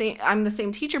I'm the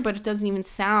same teacher, but it doesn't even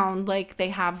sound like they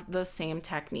have the same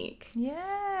technique.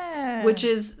 Yeah. Which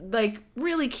is, like,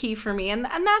 really key for me. And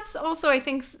that's also, I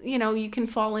think, you know, you can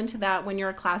fall into that when you're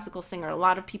a classical singer. A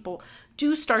lot of people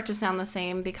do start to sound the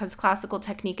same because classical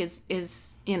technique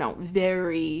is, you know,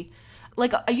 very,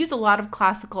 like, I use a lot of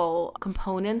classical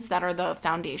components that are the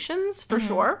foundations for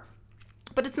sure.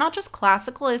 But it's not just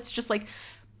classical, it's just, like,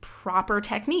 proper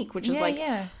technique, which is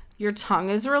your tongue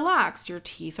is relaxed, your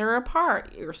teeth are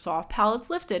apart, your soft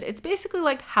palate's lifted. It's basically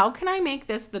like, how can I make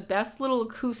this the best little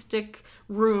acoustic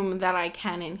room that I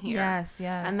can in here? Yes,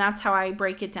 yes. And that's how I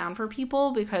break it down for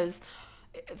people, because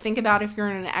think about if you're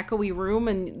in an echoey room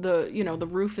and the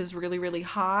roof is really, really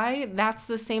high, that's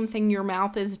the same thing your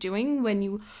mouth is doing when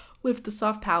you lift the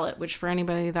soft palate, which, for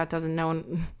anybody that doesn't know,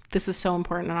 this is so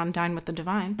important on Dine with the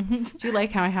Divine. Do you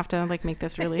like how I have to, like, make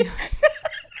this really...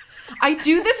 I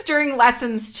do this during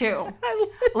lessons too.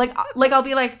 Like I'll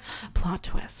be like, plot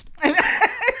twist.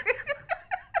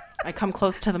 I come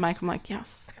close to the mic. I'm like,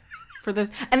 yes, for this.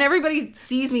 And everybody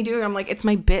sees me doing it. I'm like, it's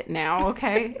my bit now,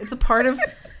 okay? It's a part of...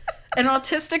 An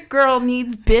autistic girl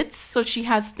needs bits so she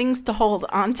has things to hold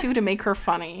onto to make her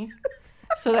funny.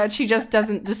 So that she just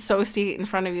doesn't dissociate in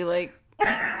front of you, like...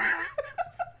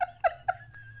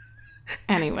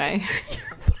 Anyway.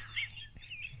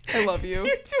 I love you. You're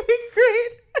doing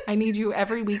great. I need you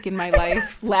every week in my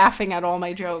life laughing at all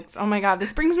my jokes. Oh my God,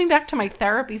 this brings me back to my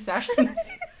therapy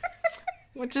sessions,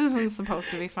 which isn't supposed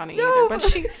to be funny either. But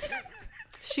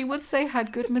she would say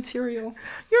had good material.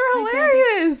 You're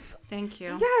hilarious. Thank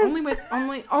you. Yes.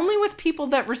 Only with people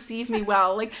that receive me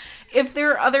well. Like, if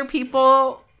there are other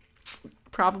people,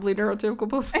 probably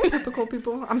neurotypical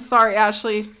people. I'm sorry,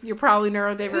 Ashley. You're probably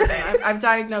neurodivergent. I've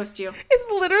diagnosed you.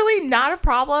 It's literally not a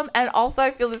problem. And also,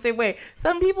 I feel the same way.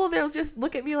 Some people, they'll just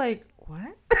look at me like,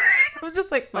 what? I'm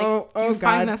just like, oh you God.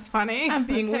 Find this funny? I'm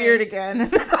being weird again.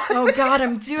 Oh God,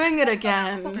 I'm doing it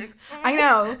again. I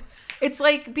know. It's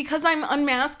like, because I'm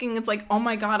unmasking, it's like, oh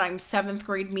my God, I'm 7th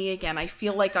grade me again. I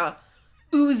feel like a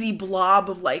oozy blob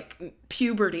of, like,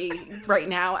 puberty right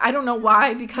now. I don't know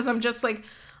why, because I'm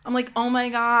like, oh my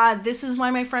God, this is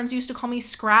why my friends used to call me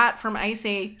Scrat from Ice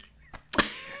Age.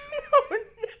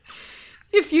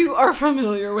 If you are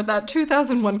familiar with that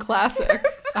 2001 classic,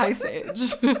 Ice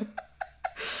Age.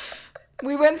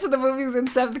 We went to the movies in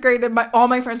 7th grade, and all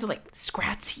my friends were like,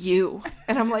 Scrat's you.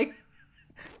 And I'm like,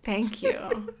 thank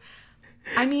you.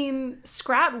 I mean,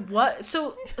 Scrat, what?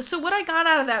 So what I got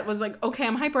out of that was, like, okay,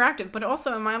 I'm hyperactive, but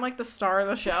also, am I, like, the star of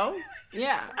the show?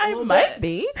 Yeah, I might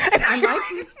be.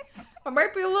 I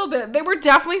might be a little bit. They were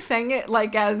definitely saying it,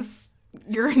 like, as,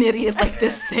 you're an idiot, like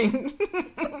this thing.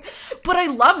 But I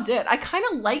loved it. I kind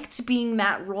of liked being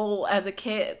that role as a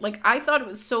kid. Like, I thought it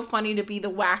was so funny to be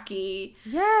the wacky,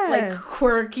 like,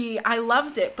 quirky. I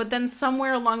loved it. But then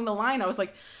somewhere along the line, I was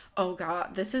like, oh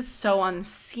God, this is so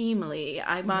unseemly.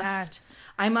 I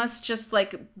must just,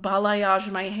 like,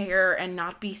 balayage my hair and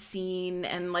not be seen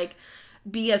and, like,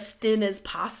 be as thin as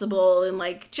possible. And,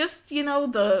 like, just, you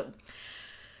know,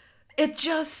 it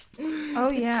just,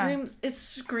 it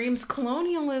screams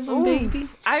colonialism. Ooh. Baby.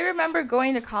 I remember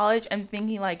going to college and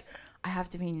thinking, like, I have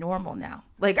to be normal now.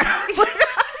 Like, yes,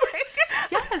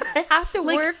 I have to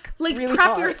work really prep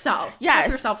hard. yourself. Yes.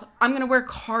 Prep yourself. I'm gonna wear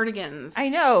cardigans. I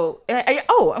know.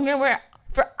 I'm gonna wear.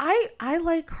 I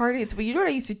like cardigans, but you know what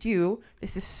I used to do?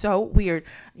 This is so weird.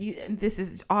 This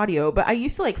is audio, but I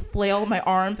used to like flail my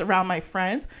arms around my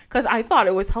friends because I thought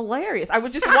it was hilarious. I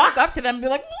would just walk up to them and be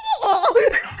like,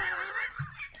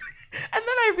 and then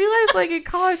I realized, like, in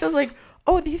college, I was like,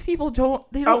 oh, these people don't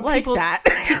like that.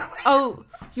 Oh,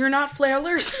 you're not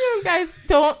flailers? You guys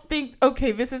don't think,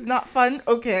 okay, this is not fun.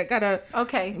 Okay, I gotta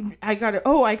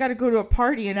go to a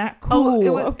party and act cool.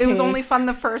 Oh, it was only fun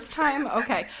the first time?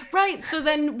 Okay. Right. So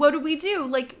then what do?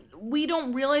 Like, we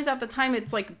don't realize at the time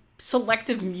it's like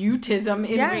selective mutism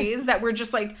in ways that we're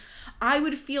just like, I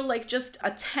would feel like just a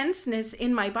tenseness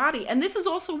in my body. And this is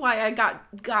also why I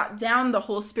got down the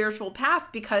whole spiritual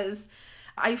path, because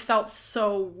I felt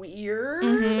so weird.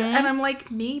 And I'm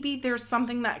like, maybe there's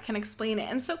something that can explain it.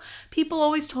 And so people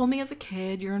always told me as a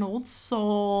kid, you're an old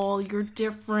soul, you're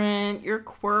different, you're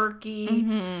quirky.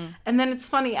 And then it's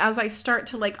funny, as I start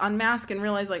to like unmask and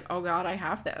realize like, oh God, I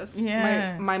have this.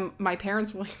 Yeah. My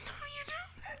parents were like, no, you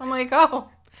don't. I'm like, oh,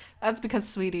 that's because,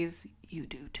 sweeties, you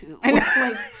do too. Like,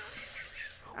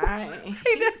 I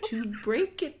hate to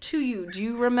break it to you. Do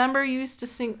you remember you used to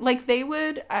sing, like they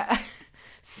would...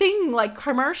 sing like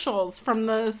commercials from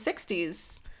the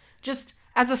 60s just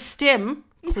as a stim,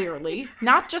 clearly,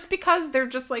 not just because they're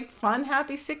just like fun,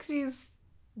 happy 60s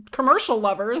commercial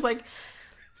lovers. Like,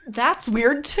 that's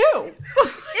weird too. Why?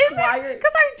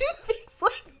 Because I do things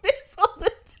like this all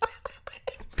the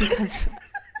time. Because,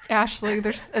 Ashley,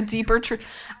 there's a deeper truth.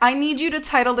 I need you to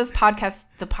title this podcast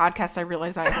the podcast I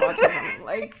realize I have autism.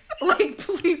 like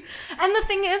please. And the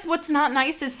thing is, what's not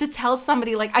nice is to tell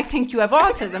somebody like, I think you have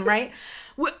autism, right?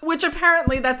 Which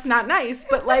apparently that's not nice,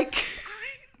 but like,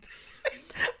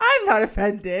 I'm not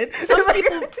offended. Some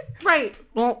people, right?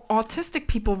 Well, autistic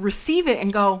people receive it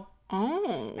and go,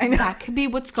 "Oh, that could be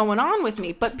what's going on with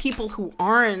me." But people who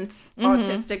aren't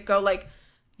autistic go like,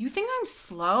 "You think I'm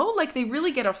slow?" Like, they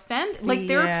really get offended. Like,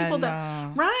 there are people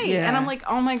that, right? Yeah. And I'm like,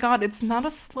 oh my God, it's not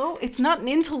an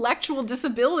intellectual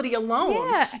disability alone.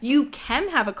 Yeah. You can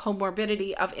have a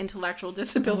comorbidity of intellectual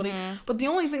disability, but the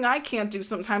only thing I can't do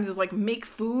sometimes is like make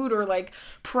food or like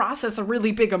process a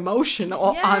really big emotion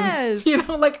on,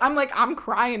 like, I'm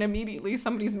crying immediately.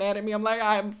 Somebody's mad at me. I'm like,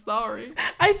 I'm sorry.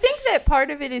 I think that part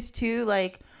of it is too,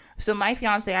 like, so my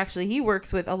fiance actually, he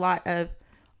works with a lot of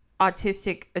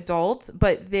autistic adults,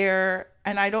 but they're,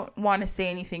 and I don't want to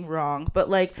say anything wrong, but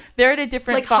like they're at a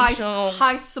different like functional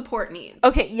high support needs.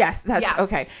 Okay, yes,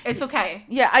 okay. It's okay.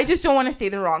 Yeah, I just don't want to say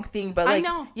the wrong thing, but like, I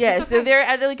know. Yeah, okay. So they're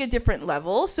at like a different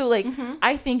level. So like,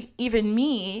 I think even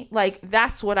me, like,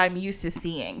 that's what I'm used to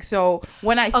seeing. So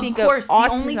when I think of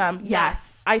autism,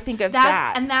 yes, I think of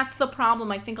that. And that's the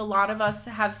problem. I think a lot of us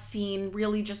have seen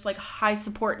really just like high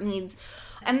support needs,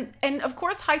 and of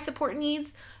course high support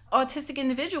needs. Autistic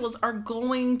individuals are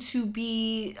going to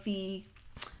be the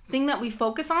thing that we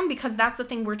focus on because that's the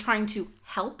thing we're trying to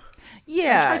help.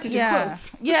 Yeah. I tried to do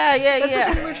quotes. Yeah. That's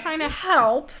the thing we're trying to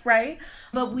help, right?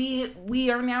 But we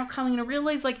are now coming to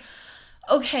realize, like,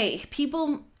 okay,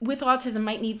 people with autism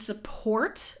might need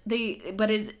support. But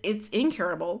it's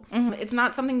incurable. It's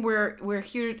not something we're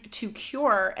here to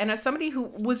cure. And as somebody who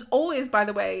was always, by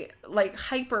the way, like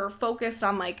hyper focused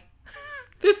on like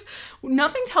this,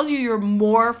 nothing tells you you're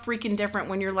more freaking different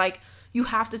when you're like, you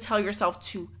have to tell yourself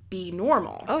to be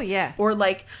normal. Oh yeah. Or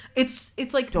like, it's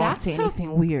like, don't say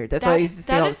anything weird. That's what I used to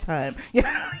say all the time.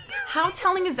 Yeah. How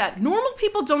telling is that? Normal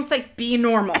people don't say be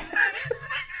normal.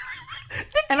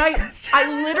 And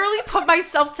I literally put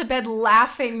myself to bed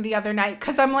laughing the other night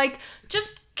because I'm like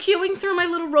just queuing through my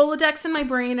little Rolodex in my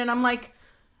brain, and I'm like,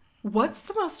 what's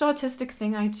the most autistic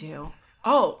thing I do?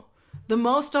 Oh, the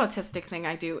most autistic thing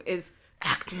I do is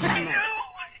act normal.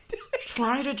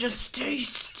 Try to just stay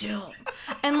still.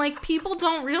 And like, people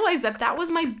don't realize that was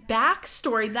my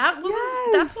backstory.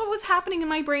 That's what was happening in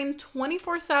my brain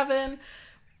 24/7.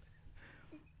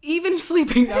 Even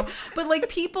sleeping though. But like,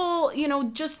 people,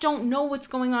 just don't know what's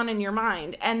going on in your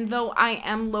mind. And though I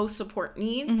am low support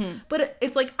needs, but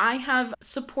it's like I have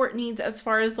support needs as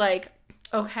far as like,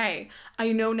 okay,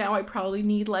 I know now I probably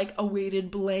need like a weighted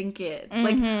blanket.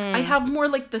 Like, I have more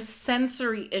like the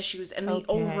sensory issues and the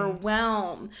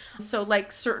overwhelm. So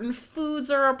like certain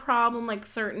foods are a problem, like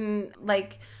certain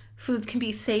like foods can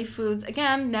be safe foods.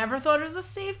 Again, never thought it was a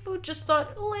safe food, just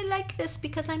thought, oh, I like this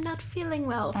because I'm not feeling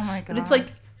well. Oh my God. But it's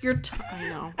like, I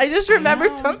know. I just remember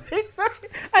something. Sorry.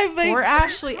 I'm like, or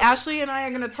Ashley and I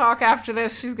are going to talk after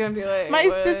this. She's going to be like, my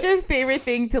sister's favorite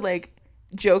thing to like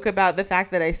joke about the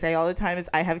fact that I say all the time is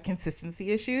I have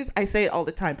consistency issues. I say it all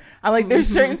the time. I'm like, there's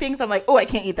certain things I'm like, oh, I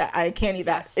can't eat that. I can't eat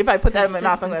that. If I put that in my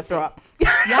mouth, I'm going to throw up.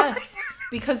 Yes.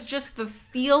 Because just the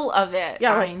feel of it.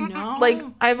 Yeah. I know. Like,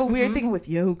 I have a weird thing with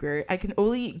yogurt. I can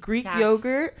only eat Greek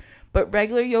yogurt, but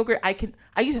regular yogurt,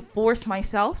 I used to force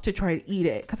myself to try to eat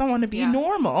it because I want to be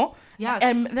normal. Yes.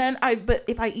 And then but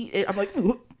if I eat it, I'm like,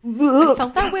 I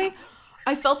felt that way.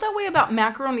 I felt that way about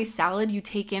macaroni salad you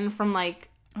take in from like,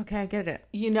 okay, I get it.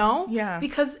 you know? Yeah.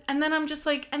 Because, and then I'm just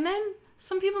like, and then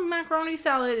some people's macaroni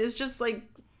salad is just like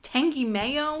tangy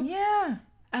mayo. Yeah.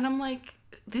 And I'm like,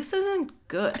 this isn't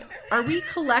good. Are we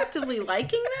collectively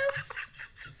liking this?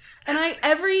 And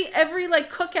every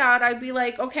like cookout, I'd be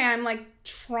like, okay, I'm like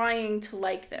trying to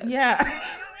like this. Yeah.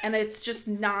 And it's just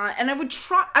not, and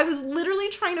I was literally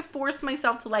trying to force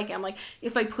myself to like it. I'm like,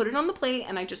 if I put it on the plate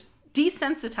and I just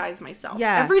desensitize myself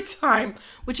every time,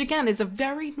 which again is a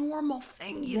very normal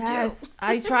thing you do.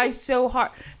 I try so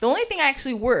hard. The only thing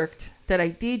actually worked that I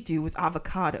did do was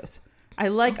avocados. I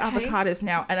like avocados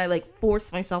now, and I like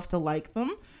force myself to like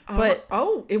them. But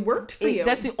it worked for you.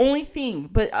 That's the only thing.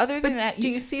 But other than that, do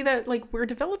you see that like we're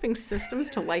developing systems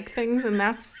to like things, and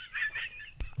that's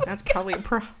probably a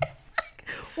problem.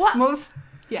 What?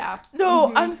 Yeah.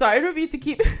 No, I'm sorry. I don't mean to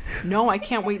keep. No, I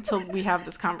can't wait till we have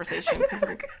this conversation because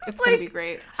it's going to be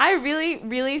great. I really,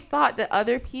 really thought that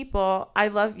other people, I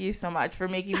love you so much for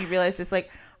making me realize this.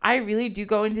 Like, I really do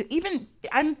go into, even,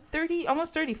 I'm 30,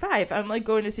 almost 35. I'm like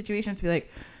going to situations to be like,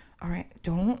 all right,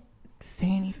 don't say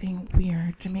anything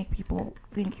weird to make people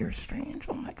think you're strange.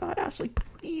 Oh my God, Ashley,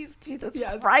 please, Jesus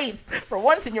Christ, for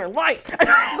once in your life.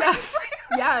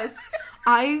 Yes.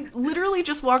 I literally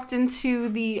just walked into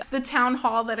the town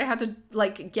hall that I had to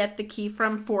like get the key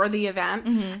from for the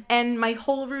event, and my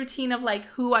whole routine of like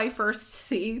who I first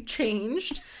see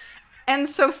changed. And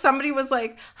so somebody was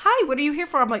like, "Hi, what are you here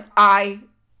for?" I'm like,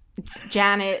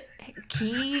 Janet,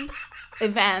 key,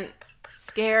 event,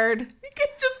 scared. You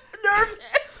get just nervous.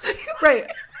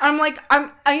 Right. I'm like,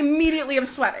 I immediately am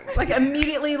sweating. Like,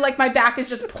 immediately, like, my back is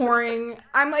just pouring.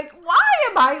 I'm like, why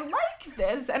am I like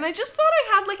this? And I just thought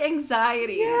I had, like,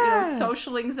 anxiety,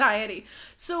 social anxiety.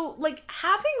 So, like,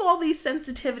 having all these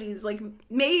sensitivities, like,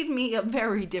 made me a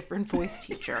very different voice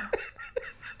teacher.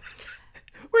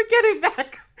 We're getting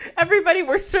back. Everybody,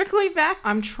 we're circling back.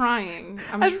 I'm trying.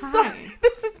 Sorry.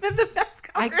 This has been the best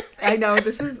conversation. I know.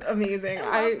 This is amazing.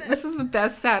 This is the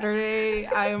best Saturday.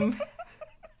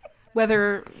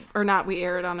 Whether or not we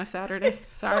air it on a Saturday.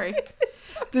 Sorry.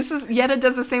 This is, Yetta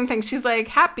does the same thing. She's like,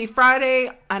 happy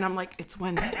Friday. And I'm like, it's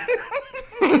Wednesday.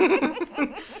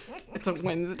 It's a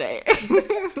Wednesday.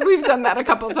 We've done that a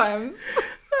couple times.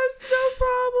 That's no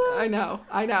problem.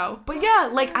 I know. But yeah,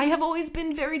 like I have always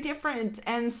been very different.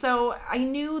 And so I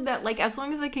knew that like as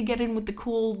long as I could get in with the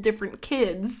cool different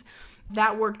kids,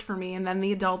 that worked for me. And then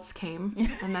the adults came.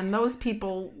 And then those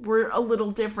people were a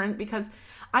little different because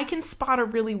I can spot a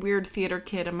really weird theater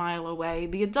kid a mile away.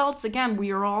 The adults, again,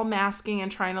 we are all masking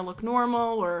and trying to look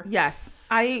normal or... Yes.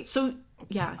 So,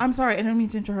 yeah. I'm sorry. I don't mean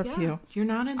to interrupt you. You're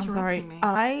not interrupting me.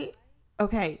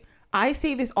 I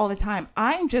say this all the time.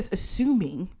 I'm just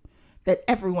assuming that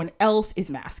everyone else is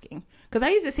masking. Because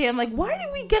I used to say, I'm like, why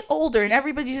do we get older and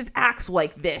everybody just acts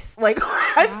like this? Like,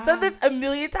 I've said this a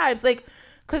million times. Like,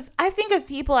 because I think of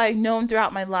people I've known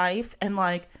throughout my life and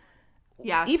like,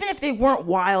 yes. Even if they weren't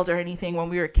wild or anything when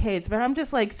we were kids, but I'm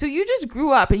just like, so you just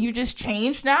grew up and you just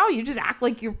changed now? You just act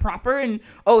like you're proper and,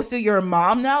 so you're a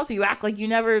mom now? So you act like you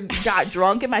never got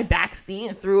drunk in my back seat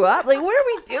and threw up? Like, what are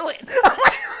we doing?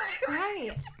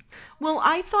 Right. Well,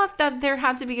 I thought that there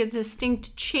had to be a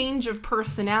distinct change of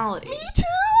personality. Me too.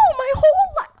 My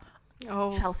whole life.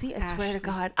 Oh, Chelsea, I swear to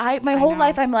God. My whole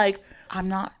life, I'm like, I'm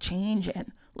not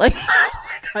changing. Like,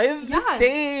 I'm the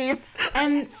same.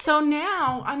 And so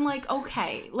now I'm like,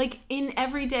 okay, like in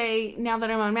every day, now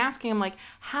that I'm unmasking, I'm like,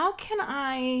 how can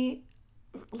I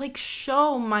like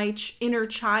show my inner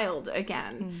child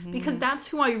again? Mm-hmm. Because that's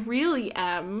who I really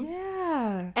am.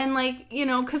 Yeah. And like, you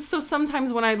know, because so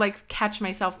sometimes when I like catch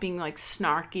myself being like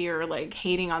snarky or like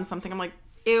hating on something, I'm like,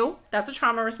 ew, that's a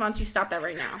trauma response. You stop that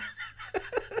right now.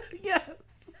 Yes.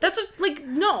 That's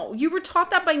no, you were taught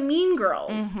that by Mean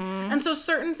Girls. Mm-hmm. And so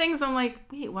certain things I'm like,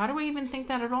 wait, why do I even think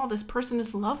that at all? This person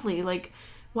is lovely. Like,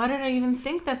 why did I even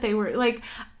think that they were like,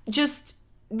 just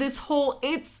this whole,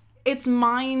 it's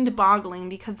mind boggling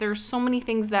because there's so many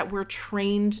things that we're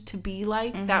trained to be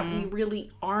like that we really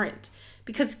aren't,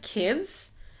 because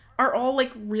kids are all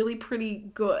like really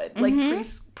pretty good. Like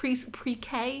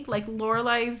pre-K, like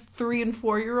Lorelai's 3 and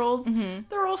 4-year-olds,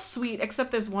 they're all sweet,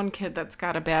 except there's one kid that's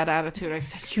got a bad attitude. I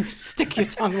said, you stick your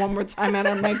tongue one more time out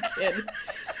on my kid.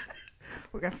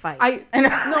 we're gonna fight.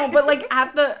 No, but like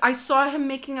I saw him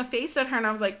making a face at her, and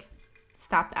I was like,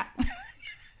 stop that.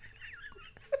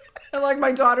 And like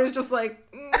my daughter's just like.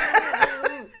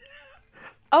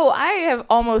 Oh, I have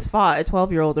almost fought a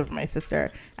 12-year-old over my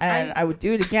sister, and I would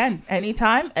do it again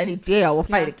anytime, any day. I will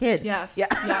fight a kid. Yes,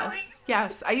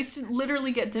 yes. I used to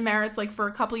literally get demerits like for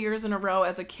a couple years in a row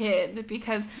as a kid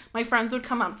because my friends would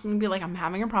come up to me and be like, "I'm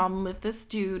having a problem with this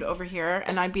dude over here,"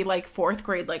 and I'd be like 4th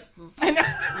grade, like,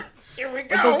 here we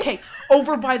go. Like, okay,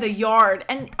 over by the yard.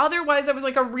 And otherwise, I was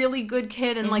like a really good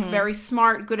kid and like very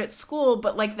smart, good at school,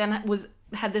 but like then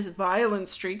had this violent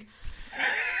streak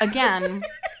again.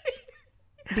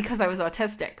 Because I was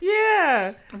autistic.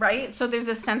 Yeah. Right? So there's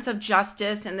a sense of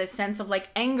justice and this sense of like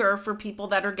anger for people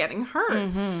that are getting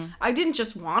hurt. I didn't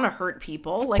just want to hurt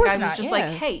people. Like I was just like,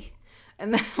 hey.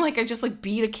 And then like I just like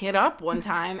beat a kid up one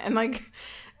time and like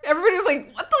everybody was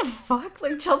like, what the fuck?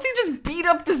 Like Chelsea just beat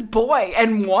up this boy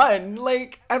and won.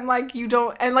 Like I'm like, you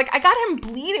don't, and like I got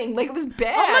him bleeding. Like it was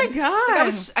bad. Oh my God.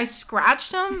 Like, I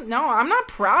scratched him. No, I'm not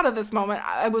proud of this moment.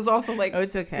 I was also like, oh,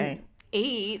 it's okay.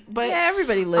 8, but yeah,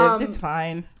 everybody lived. It's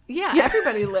fine. Yeah,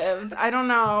 everybody lived. I don't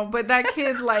know, but that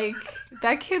kid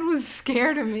was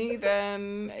scared of me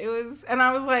then. And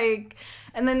I was like,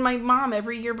 and then my mom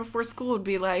every year before school would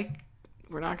be like,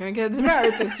 we're not gonna get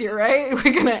demerit this year, right?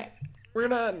 We're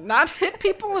gonna not hit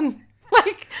people. And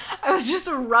like I was just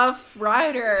a rough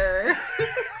rider.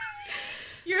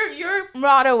 Your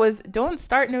motto was, don't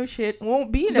start no shit,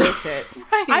 won't be no shit.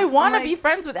 Right. I want to be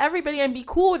friends with everybody and be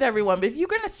cool with everyone, but if you're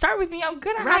going to start with me, I'm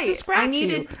going to have to scratch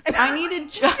you. I needed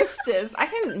justice. I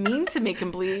didn't mean to make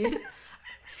him bleed. I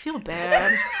feel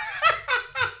bad.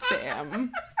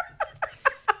 Sam.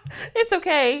 It's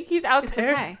okay. He's out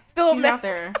there. Okay. He's out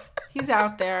there. He's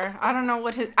out there. I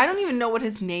don't even know what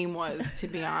his name was, to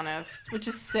be honest, which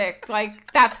is sick.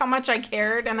 Like, that's how much I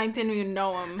cared, and I didn't even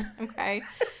know him. Okay.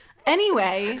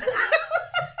 Anyway,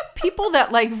 people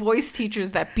that like voice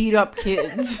teachers that beat up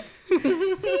kids.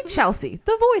 See, Chelsea,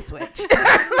 the voice witch.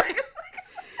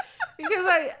 Because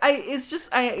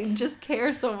I just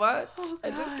care so much. I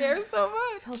just care so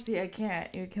much. Chelsea, I can't.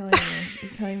 You're killing me.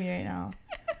 You're killing me right now.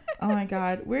 Oh my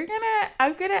God. We're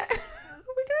gonna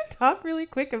talk really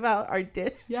quick about our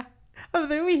dish of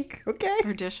the week, okay?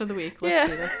 Our dish of the week. Let's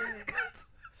do this.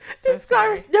 So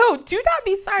sorry. No, do not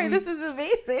be sorry. This is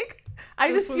amazing.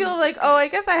 I just feel like, I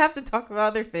guess I have to talk about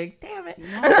other things. Damn it.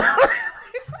 No.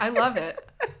 I love it.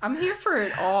 I'm here for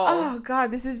it all. Oh,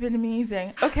 God, this has been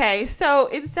amazing. Okay, so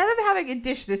instead of having a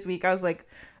dish this week, I was like,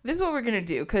 this is what we're going to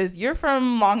do. Because you're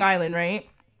from Long Island, right?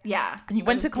 Yeah. And you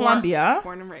went to Columbia.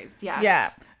 Born and raised, yes.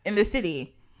 Yeah, in the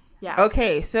city. Yes.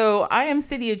 Okay, so I am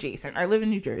city adjacent. I live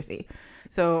in New Jersey.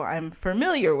 So I'm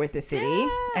familiar with the city,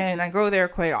 and I go there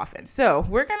quite often. So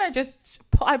we're going to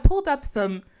I pulled up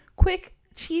some quick,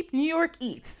 cheap New York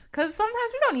eats, because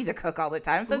sometimes we don't need to cook all the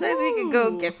time. Sometimes we can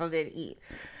go get something to eat.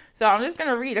 So I'm just going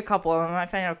to read a couple of them. I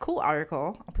found a cool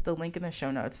article. I'll put the link in the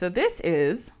show notes. So this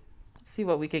is, let's see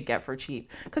what we could get for cheap.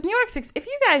 Because New York's, if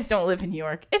you guys don't live in New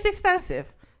York, it's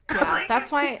expensive. Yeah,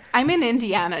 that's why I'm in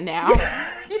Indiana now.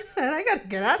 You said, I got to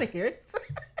get out of here.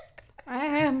 I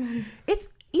am. It's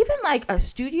even like a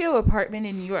studio apartment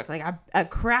in New York, like a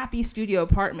crappy studio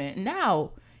apartment.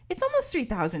 Now, it's almost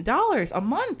 $3,000 a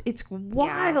month. It's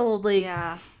wildly.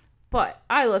 Yeah. But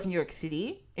I love New York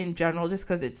City in general just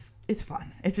because it's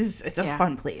fun. It's a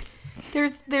fun place.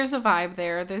 There's a vibe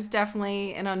there. There's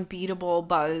definitely an unbeatable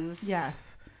buzz.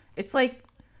 Yes. It's like,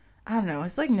 I don't know.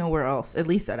 It's like nowhere else, at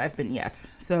least that I've been yet.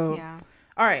 So,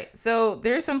 all right. So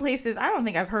there's some places. I don't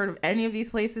think I've heard of any of these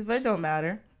places, but it don't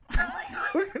matter.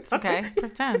 It's okay.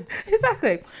 Pretend.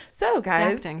 Exactly. So,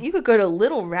 guys, you could go to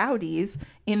Little Rowdy's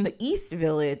in the East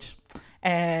Village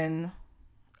and...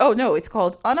 Oh, no, it's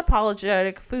called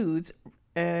Unapologetic Foods,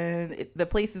 and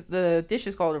the dish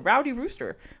is called a Rowdy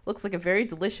Rooster. Looks like a very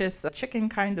delicious chicken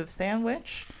kind of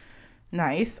sandwich.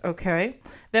 Nice, okay.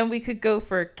 Then we could go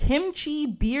for kimchi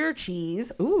beer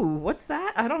cheese. Ooh, what's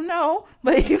that? I don't know,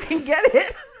 but you can get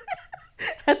it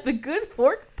at the Good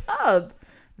Fork Pub.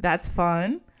 That's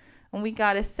fun. And we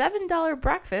got a $7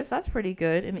 breakfast. That's pretty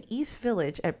good in the East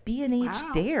Village at B&H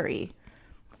Dairy.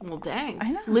 Well, dang. I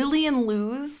know. Lily and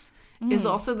Lou's is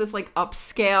also this like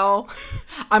upscale.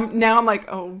 I'm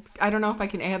like, oh, I don't know if I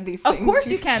can add these things. Of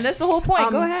course you can. That's the whole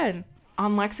point. Go ahead.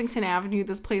 On Lexington Avenue,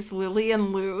 this place Lily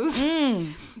and Lou's.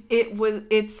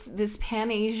 It's this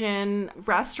Pan Asian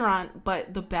restaurant,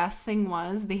 but the best thing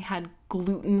was they had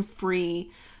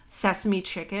gluten-free sesame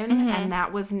chicken, and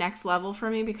that was next level for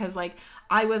me because like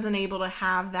I wasn't able to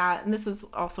have that, and this was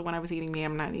also when I was eating meat.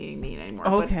 I'm not eating meat anymore,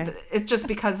 but it's just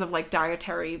because of like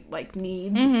dietary like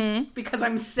needs because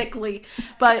I'm sickly,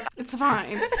 but it's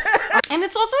fine. And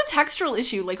it's also a textural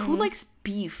issue, like who likes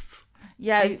beef?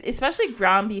 Yeah, especially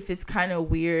ground beef is kind of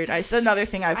weird. It's another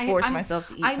thing I force myself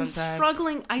to eat sometimes.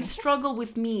 I struggle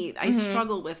with meat. I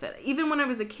struggle with it. Even when I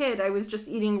was a kid, I was just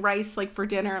eating rice like for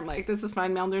dinner. I'm like, this is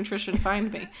fine. Malnutrition,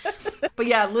 find me. But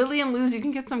yeah, Lily and Lou's, you can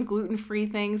get some gluten-free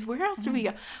things. Where else do we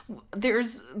go?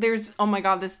 There's oh my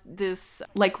God, this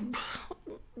like,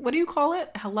 what do you call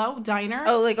it? Hello? Diner?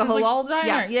 Oh, like a halal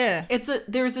diner? Yeah.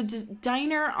 There's a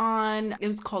diner on, it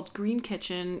was called Green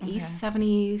Kitchen, East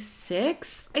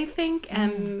 76, I think,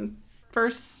 and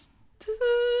First,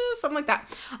 something like that.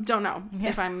 Don't know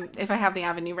if I have the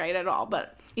avenue right at all,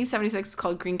 but East 76 is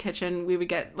called Green Kitchen. We would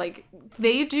get, like,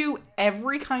 they do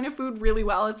every kind of food really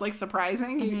well. It's, like,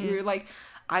 surprising. You're like,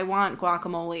 I want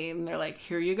guacamole, and they're like,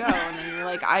 here you go. And then you're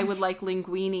like, I would like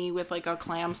linguine with like a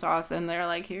clam sauce, and they're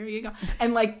like, here you go.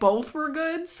 And like both were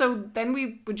good, so then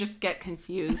we would just get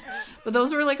confused. But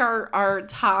those were like our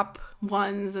top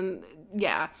ones, and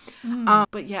yeah.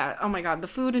 But yeah, oh my God, the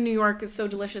food in New York is so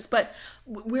delicious. But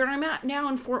where I'm at now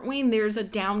in Fort Wayne, there's a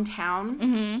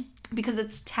downtown because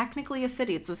it's technically a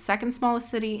city. It's the second smallest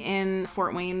city in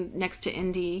Fort Wayne, next to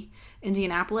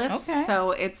Indianapolis. Okay.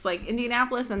 So it's like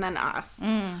Indianapolis and then us.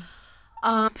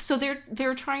 So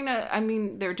they're trying to, I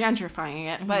mean, they're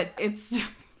gentrifying it, but it's,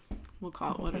 we'll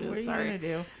call it what it is. Sorry. What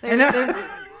are you gonna do?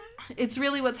 It's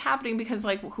really what's happening because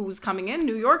like who's coming in?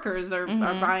 New Yorkers are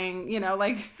buying, you know,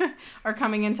 like are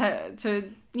coming in to,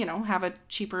 you know, have a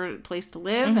cheaper place to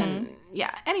live. And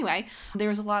yeah, anyway,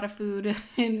 there's a lot of food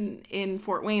in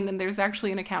Fort Wayne, and there's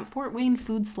actually an account, Fort Wayne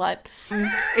Food Slut.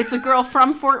 It's a girl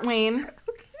from Fort Wayne,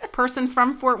 person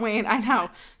from Fort Wayne. I know.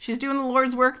 She's doing the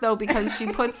Lord's work though, because she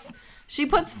puts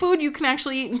food you can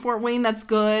actually eat in Fort Wayne that's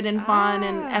good and fun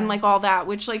and like all that,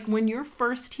 which like when you're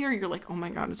first here, you're like, oh my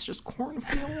God, it's just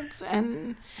cornfields.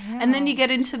 And then you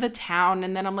get into the town,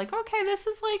 and then I'm like, okay, this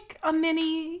is like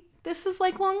this is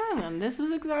like Long Island.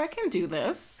 I can do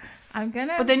this.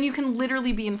 But then you can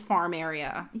literally be in farm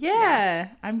area. Yeah.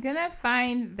 I'm going to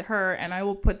find her, and I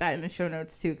will put that in the show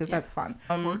notes too, because that's fun.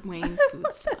 Fort Wayne Food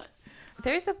Slut.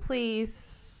 There's a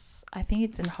place, I think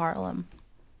it's in Harlem.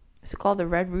 It's called the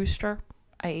Red Rooster.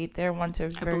 I ate there once. It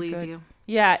was very good. I believe you.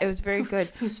 Yeah, it was very good.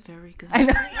 It was very good. I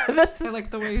know. I like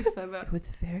the way you said that. It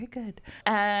was very good.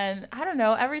 And I don't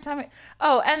know, every time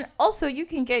and also you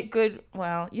can get good,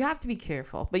 well, you have to be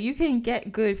careful, but you can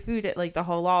get good food at like the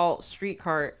halal street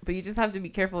cart, but you just have to be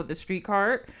careful with the street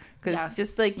cart, because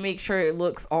just like make sure it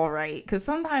looks all right, because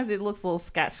sometimes it looks a little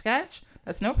sketch.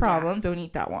 That's no problem. Yeah. Don't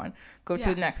eat that one. Go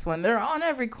to the next one. They're on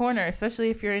every corner, especially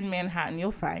if you're in Manhattan.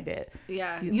 You'll find it.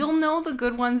 Yeah. You'll know the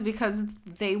good ones because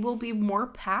they will be more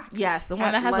packed. Yes, the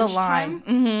one that has lunchtime.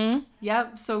 A line.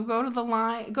 Yep. So go to the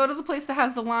line. Go to the place that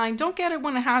has the line. Don't get it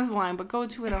when it has the line, but go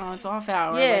to it on its off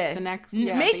hour. Yeah. Like the next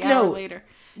make the note. Hour later.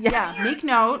 Yeah. Make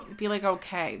note. Be like,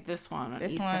 okay, this one.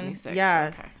 This E76. one.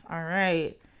 Yes. Okay. All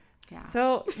right. Yeah.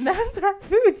 So that's our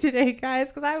food today, guys,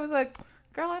 because I was like,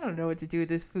 girl, I don't know what to do with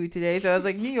this food today. So I was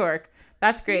like, New York,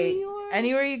 that's great.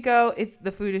 Anywhere you go,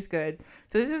 the food is good.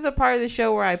 So this is a part of the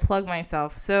show where I plug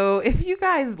myself. So if you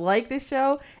guys like this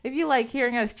show, if you like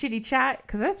hearing us chitty chat,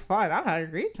 because that's fun, I'm having a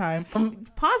great time,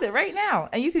 pause it right now.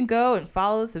 And you can go and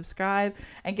follow, subscribe,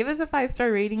 and give us a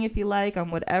 5-star rating if you like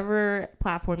on whatever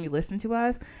platform you listen to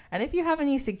us. And if you have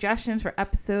any suggestions for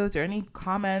episodes or any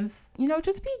comments,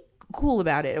 just be cool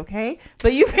about it, okay?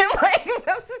 But you can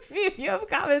message me if you have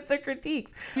comments or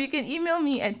critiques. You can email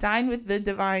me at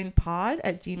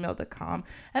dinewiththedivinepod@gmail.com,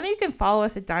 and then you can follow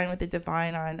us at Dine with the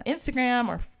Divine on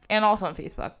Instagram and also on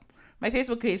Facebook. My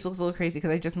Facebook page looks a little crazy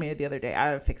because I just made it the other day.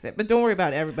 I'll fix it, but don't worry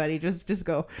about it, everybody. Just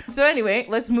go. So anyway,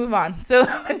 let's move on. So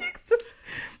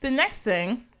the next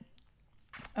thing,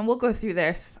 and we'll go through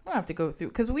this. I don't have to go through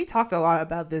because we talked a lot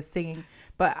about this singing,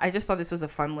 but I just thought this was a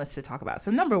fun list to talk about.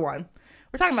 So number one,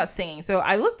 we're talking about singing. So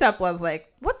I looked up, I was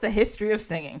like, what's the history of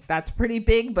singing? That's pretty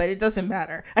big, but it doesn't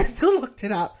matter. I still looked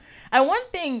it up. And one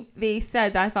thing they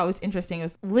said that I thought was interesting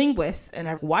was linguists and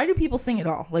why do people sing at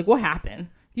all? Like, what happened?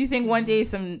 Do you think one day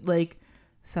some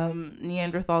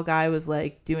Neanderthal guy was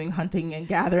like doing hunting and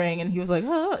gathering and he was like,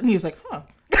 huh? And he was like, huh.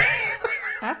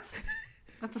 That's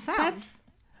a sound.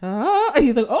 And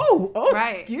he's like, oh,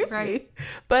 right, excuse me.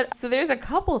 But so there's a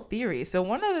couple theories. So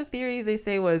one of the theories they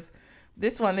say was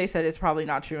This one they said is probably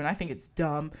not true, and I think it's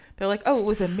dumb. They're like, oh, it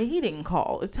was a mating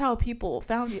call. It's how people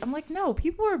found you. I'm like, no,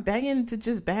 people are banging to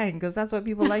just bang because that's what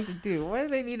people like to do. What do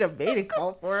they need a mating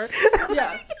call for?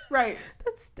 Yeah, right.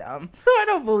 That's dumb. So I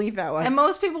don't believe that one. And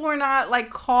most people were not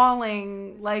like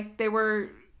calling, like they were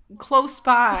close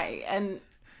by, and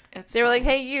they were like,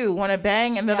 hey, you want to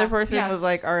bang? And the other person was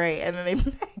like, all right, and then they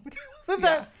banged. So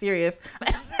that's serious.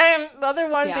 And the other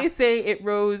one, they say it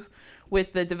rose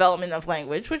with the development of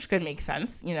language, which could make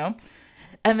sense, you know.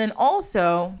 And then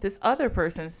also, this other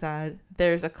person said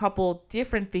there's a couple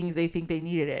different things they think they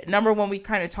needed it. Number one, we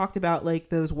kind of talked about like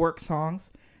those work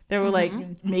songs. They were like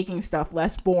making stuff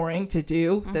less boring to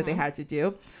do that they had to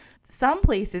do. Some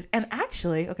places, and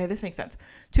actually, okay, this makes sense.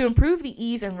 To improve the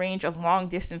ease and range of long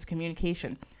distance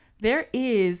communication, there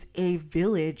is a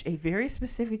village, a very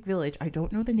specific village, I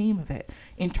don't know the name of it,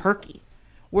 in Turkey,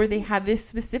 where they have this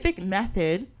specific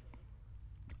method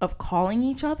of calling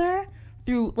each other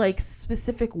through like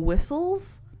specific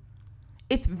whistles.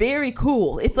 It's very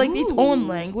cool. It's like its own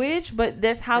language, but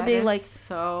that's how they like.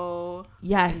 So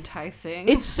enticing.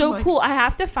 It's so cool. I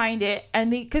have to find it,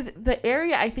 and because the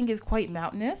area I think is quite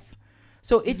mountainous,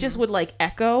 so it just would like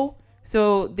echo.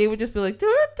 So they would just be like,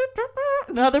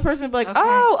 and the other person would be like,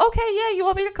 oh, okay, yeah, you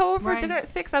want me to come over for dinner at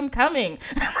 6? I'm coming.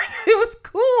 It was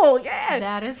cool. Yeah.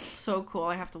 That is so cool.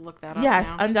 I have to look that up. Yes,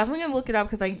 now. I'm definitely going to look it up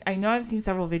because I know I've seen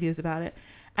several videos about it.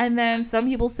 And then some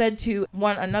people said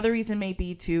another reason may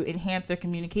be to enhance their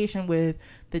communication with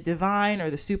the divine or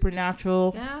the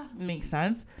supernatural. Yeah. Makes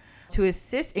sense. To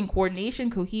assist in coordination,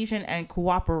 cohesion, and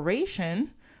cooperation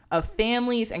of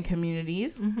families and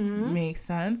communities. Makes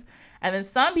sense. And then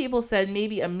some people said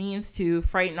maybe a means to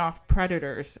frighten off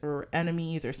predators or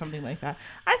enemies or something like that.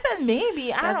 I said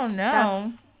maybe. I don't know.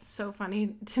 That's so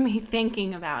funny to me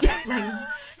thinking about it. Like,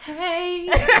 hey,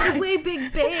 way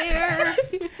big bear.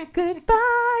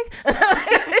 Goodbye.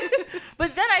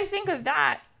 But then I think of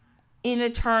that in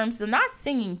the terms of not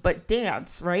singing, but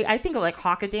dance, right? I think of like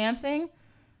haka dancing.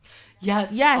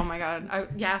 Yes. Oh my God.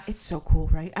 Yes. It's so cool,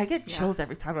 right? I get chills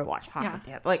every time I watch haka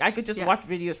dance. Like I could just watch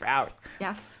videos for hours.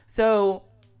 Yes. So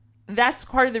that's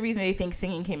part of the reason they think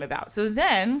singing came about. So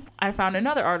then I found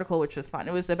another article which was fun.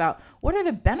 It was about what are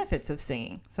the benefits of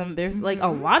singing. There's like a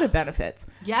lot of benefits.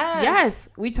 Yes. Yes.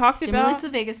 We talked about stimulates the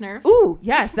vagus nerve. Ooh,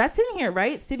 yes, that's in here,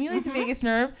 right? Stimulates the vagus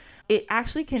nerve. It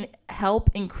actually can help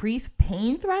increase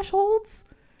pain thresholds.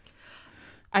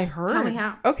 I heard. Tell me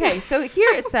how. Okay, so here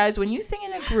it says when you sing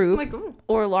in a group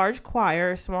or a large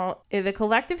choir, the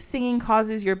collective singing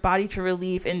causes your body to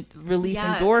release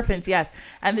endorphins. Yes,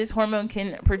 and this hormone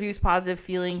can produce positive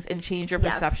feelings and change your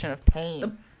perception of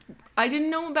pain. I didn't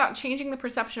know about changing the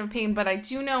perception of pain, but I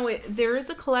do know there is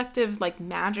a collective like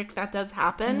magic that does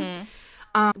happen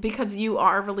because you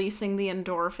are releasing the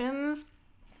endorphins.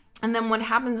 And then what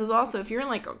happens is also if you're in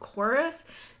like a chorus,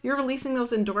 you're releasing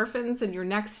those endorphins and you're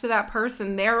next to that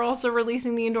person. They're also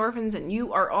releasing the endorphins and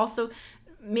you are also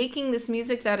making this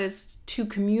music that is to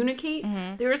communicate.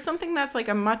 There is something that's like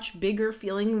a much bigger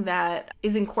feeling that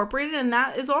is incorporated. And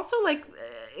that is also like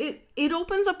it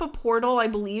opens up a portal, I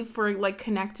believe, for like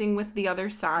connecting with the other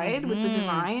side, with the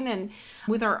divine and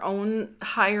with our own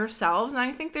higher selves. And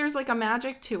I think there's like a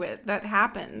magic to it that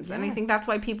happens. Yes. And I think that's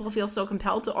why people feel so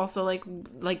compelled to also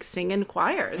like sing in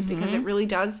choirs because it really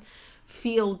does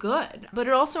feel good. But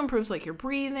it also improves like your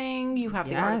breathing. You have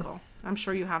the article. I'm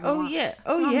sure you have it. Oh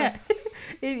yeah.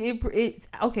 It's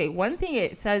okay. One thing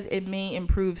it says it may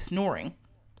improve snoring,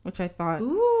 which I thought.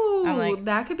 Ooh, I'm like,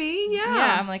 that could be,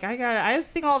 Yeah, I'm like, I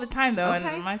sing all the time though,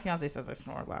 and my fiance says I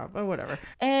snore loud, but whatever.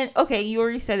 And okay, you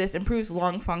already said this improves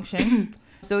lung function.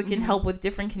 So it can help with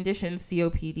different conditions,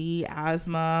 COPD,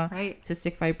 asthma,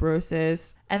 cystic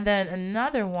fibrosis. And then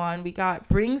another one we got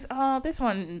this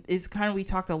one is we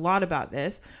talked a lot about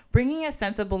this, bringing a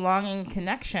sense of belonging and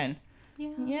connection.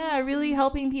 Yeah, really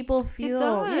helping people feel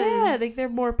like they're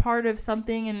more part of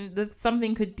something, and the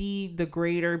something could be the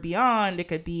greater beyond. It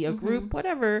could be a group,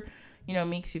 whatever,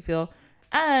 makes you feel.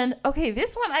 And okay,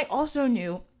 this one I also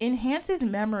knew enhances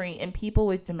memory in people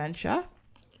with dementia.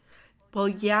 Well,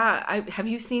 yeah. Have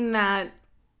you seen that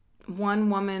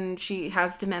one woman? She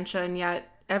has dementia, and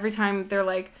yet every time they're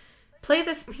like, play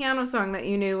this piano song that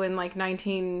you knew in like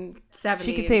 1970.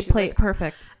 She could say, play it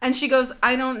perfect. And she goes,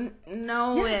 I don't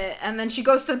know it. And then she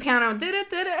goes to the piano, did it.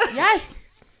 Yes.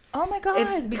 Oh my God.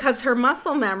 It's because her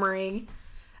muscle memory,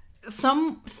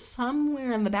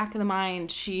 somewhere in the back of the mind,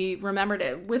 she remembered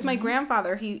it. With my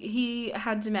grandfather, he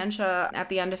had dementia at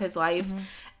the end of his life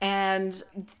and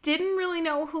didn't really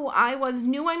know who I was,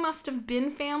 knew I must have been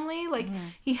family. Like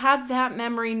he had that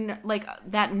memory, like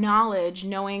that knowledge,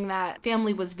 knowing that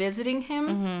family was visiting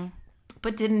him.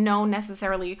 but didn't know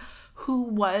necessarily who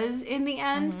was in the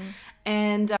end.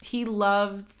 And he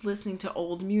loved listening to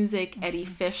old music, Eddie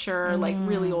Fisher, like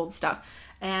really old stuff.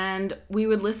 And we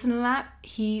would listen to that.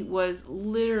 He was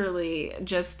literally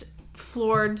just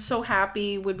floored, so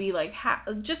happy, would be like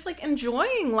just like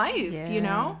enjoying life, you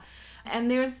know? And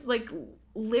there's like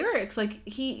lyrics, like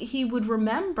he would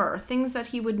remember things that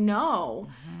he would know.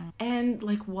 And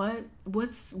like what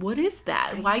is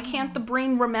that? Why can't the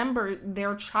brain remember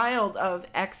their child of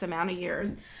X amount of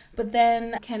years, but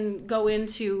then can go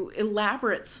into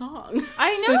elaborate song?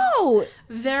 I know. It's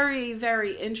very,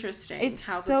 very interesting. It's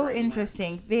so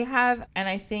interesting. Works. They have, and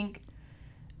I think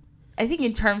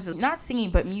in terms of not singing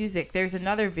but music, there's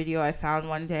another video I found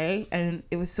one day, and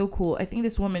it was so cool. I think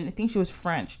this woman, I think she was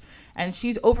French, and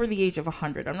she's over the age of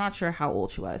 100. I'm not sure how old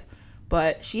she was,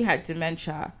 but she had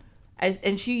dementia,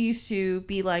 and she used to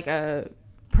be like a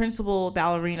principal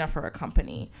ballerina for a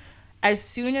company. As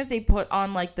soon as they put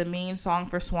on like the main song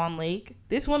for Swan Lake,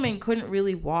 this woman couldn't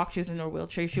really walk. She was in her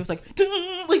wheelchair. She was like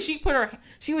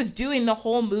she was doing the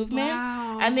whole movement.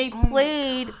 Wow. And they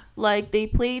played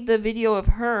the video of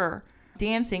her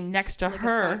dancing next to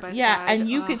her. Yeah. And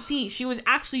you could see she was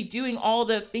actually doing all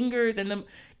the fingers and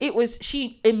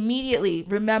she immediately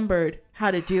remembered how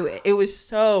to do it. It was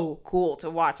so cool to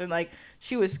watch. And like,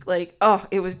 she was like, oh,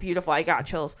 it was beautiful. I got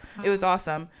chills. It was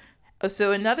awesome.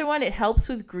 So another one, it helps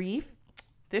with grief.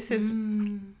 This is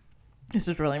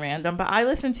really random, but I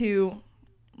listen to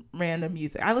random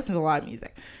music. I listen to a lot of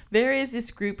music. There is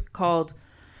this group called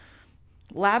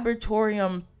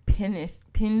Laboratorium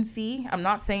Pinsi. I'm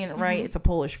not saying it right. It's a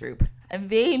Polish group. And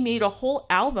they made a whole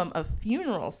album of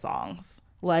funeral songs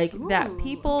that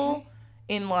people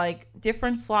in like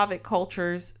different Slavic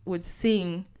cultures would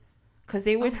sing, because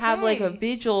they would have like a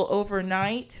vigil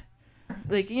overnight.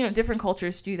 Like, you know, different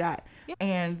cultures do that. Yeah.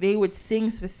 And they would sing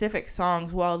specific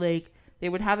songs while they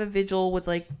would have a vigil with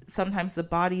like sometimes the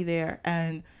body there,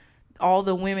 and all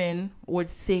the women would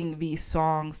sing these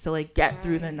songs to like get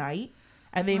through the night.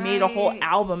 And they made a whole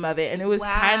album of it, and it was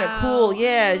kind of cool.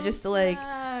 Yeah, just to like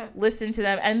listen to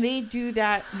them. And they do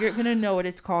that. You're going to know what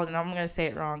it's called, and I'm going to say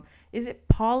it wrong. Is it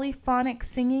polyphonic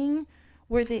singing?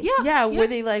 Where they where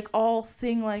they like all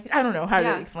sing, like, I don't know how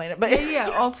to explain it, but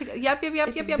all together.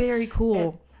 Yep. Very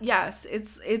cool. Yes,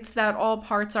 it's that all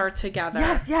parts are together.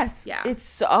 Yes. Yeah. It's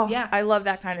so I love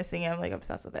that kind of singing. I'm like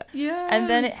obsessed with it. Yeah. And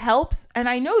then it helps, and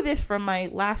I know this from my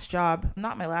last job,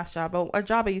 not my last job, but a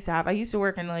job I used to have. I used to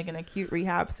work in like an acute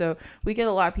rehab, so we get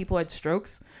a lot of people who had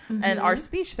strokes, and our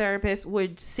speech therapist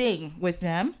would sing with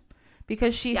them,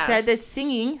 because she said that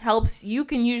singing helps. You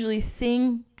can usually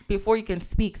sing before you can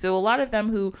speak. So a lot of them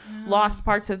who lost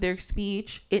parts of their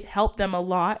speech, it helped them a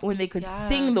lot when they could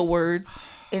sing the words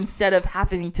instead of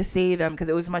having to say them, because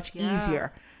it was much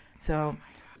easier. So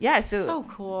so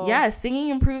cool. Yeah, singing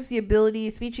improves the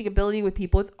speaking ability with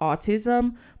people with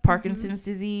autism, Parkinson's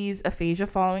disease, aphasia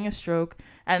following a stroke,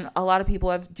 and a lot of people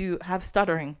have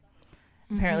stuttering.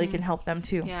 Apparently can help them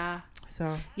too. Yeah.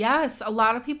 So yes, a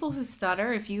lot of people who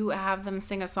stutter, if you have them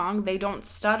sing a song, they don't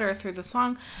stutter through the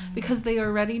song because they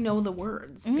already know the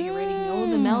words. They already know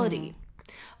the melody.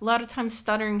 A lot of times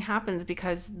stuttering happens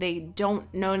because they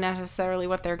don't know necessarily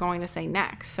what they're going to say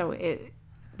next. So it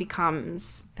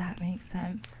becomes... That makes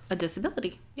sense. A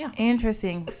disability. Yeah.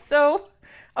 Interesting. So,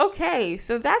 okay.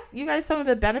 So that's, you guys, some of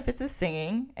the benefits of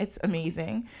singing. It's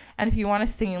amazing. And if you want a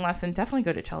singing lesson, definitely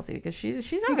go to Chelsea, because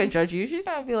she's not going to judge you. She's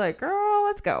going to be like, girl,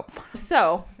 let's go.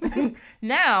 So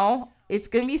now it's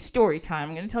going to be story time.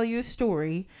 I'm going to tell you a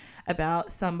story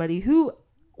about somebody who...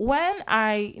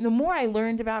 the more I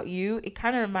learned about you, it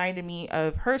kind of reminded me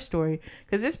of her story,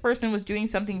 because this person was doing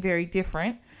something very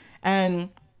different, and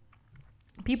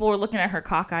people were looking at her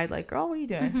cockeyed like, girl, what are you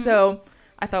doing? So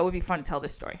I thought it would be fun to tell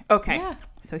this story. Okay. Yeah.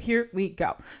 So here we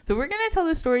go. So we're going to tell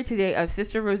the story today of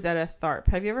Sister Rosetta Tharpe.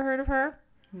 Have you ever heard of her?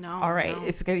 No. All right. No.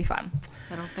 It's going to be fun.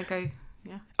 I don't think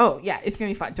yeah. Oh, yeah. It's going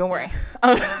to be fun. Don't worry.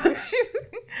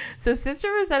 So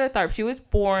Sister Rosetta Tharpe, she was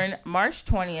born March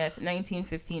 20th,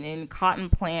 1915 in Cotton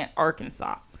Plant,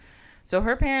 Arkansas. So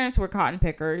her parents were cotton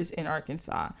pickers in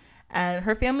Arkansas, and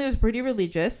her family was pretty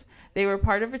religious. They were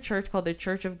part of a church called the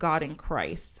Church of God in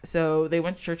Christ. So they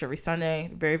went to church every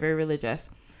Sunday, very, very religious.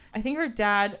 I think her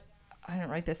dad, I didn't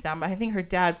write this down, but I think her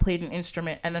dad played an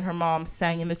instrument, and then her mom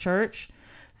sang in the church.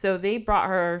 So they brought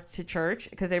her to church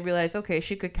because they realized, okay,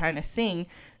 she could kind of sing.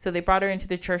 So they brought her into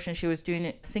the church, and she was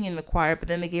singing in the choir, but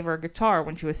then they gave her a guitar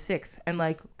when she was 6. And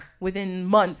like within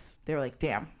months, they were like,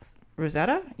 damn,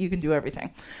 Rosetta, you can do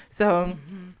everything. So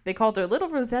they called her Little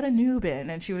Rosetta Newbin,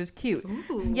 and she was cute.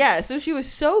 Ooh. Yeah, so she was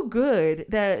so good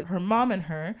that her mom and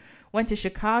her went to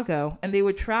Chicago, and they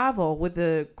would travel with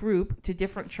the group to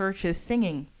different churches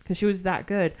singing because she was that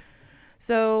good.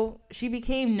 So she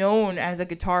became known as a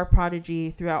guitar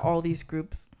prodigy throughout all these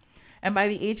groups. And by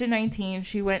the age of 19,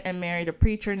 she went and married a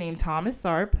preacher named Thomas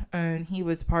Tharp, and he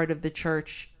was part of the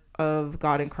Church of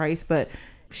God in Christ, but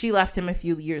she left him a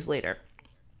few years later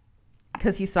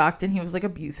because he sucked and he was like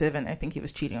abusive, and I think he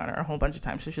was cheating on her a whole bunch of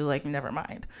times. So she was like, never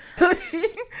mind.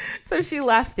 So she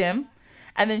left him,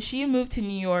 and then she moved to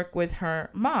New York with her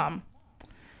mom.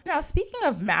 Now, speaking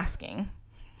of masking,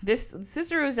 this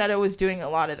Sister Rosetta was doing a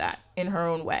lot of that in her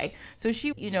own way. So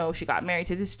she got married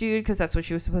to this dude because that's what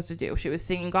she was supposed to do. She was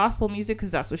singing gospel music because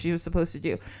that's what she was supposed to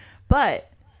do.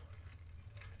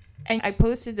 And I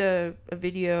posted a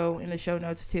video in the show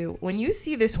notes too. When you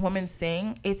see this woman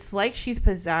sing, it's like she's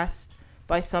possessed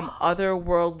by some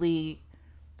otherworldly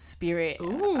spirit.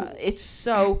 It's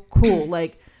so cool.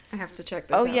 Like, I have to check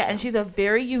this out. Oh yeah, and she's a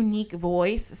very unique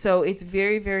voice, so it's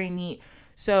very, very neat.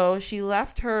 So she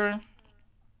left her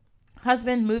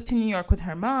husband, moved to New York with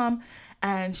her mom,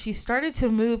 and she started to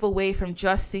move away from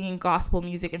just singing gospel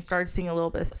music and started singing a little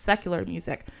bit of secular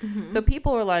music. So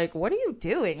people were like, what are you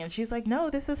doing? And she's like, no,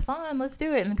 this is fun, let's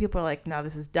do it. And then people are like, no,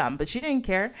 this is dumb. But she didn't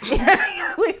care.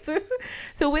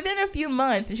 So within a few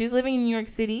months, and she's living in New York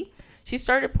City, she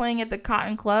started playing at the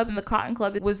Cotton Club, and the Cotton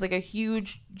Club was like a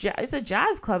huge it's a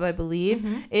jazz club, I believe,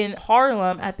 in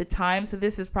Harlem at the time. So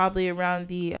this is probably around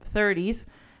the 30s,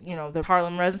 the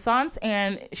Harlem Renaissance,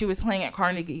 and she was playing at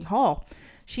Carnegie Hall.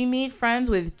 She made friends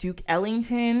with Duke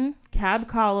Ellington, Cab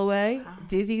Calloway,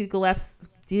 Dizzy Gillespie.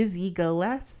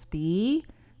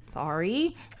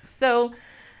 Sorry. So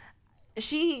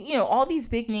she, all these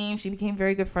big names, she became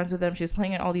very good friends with them. She was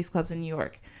playing at all these clubs in New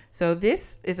York. So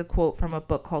this is a quote from a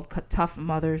book called Tough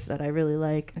Mothers that I really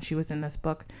like, and she was in this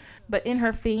book. But in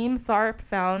her fame, Tharp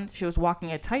found she was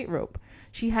walking a tightrope.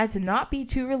 She had to not be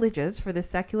too religious for the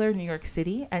secular New York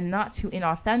City and not too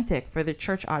inauthentic for the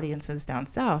church audiences down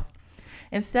south.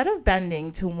 Instead of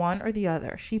bending to one or the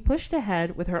other, she pushed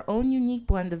ahead with her own unique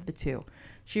blend of the two.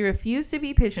 She refused to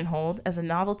be pigeonholed as a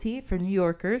novelty for New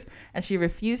Yorkers, and she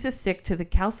refused to stick to the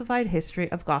calcified history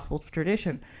of gospel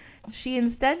tradition. She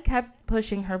instead kept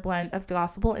pushing her blend of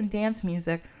gospel and dance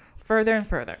music further and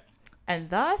further, and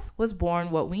thus was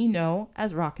born what we know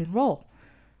as rock and roll.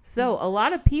 So a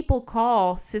lot of people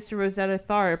call Sister Rosetta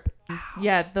Tharp,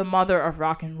 the mother of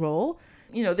rock and roll.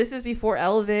 This is before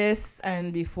Elvis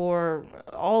and before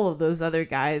all of those other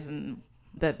guys and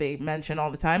that they mention all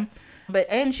the time.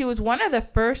 And she was one of the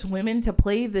first women to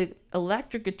play the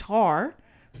electric guitar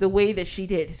the way that she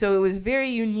did. So it was very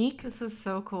unique. This is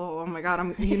so cool. Oh my God.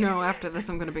 After this,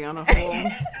 I'm going to be on a whole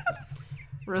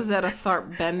Rosetta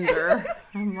Tharp bender.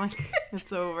 I'm like,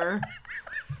 it's over.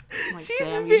 I'm like,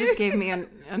 damn, you just gave me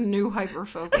a new hyper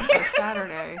focus for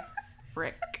Saturday.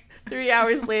 Frick. 3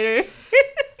 hours later,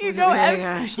 you're a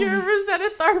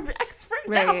Rosetta Tharp expert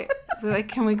now. Right. Like,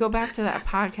 can we go back to that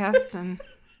podcast? And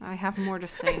I have more to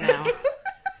say now.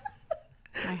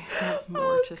 I have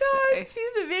more to say.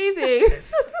 She's amazing.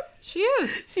 She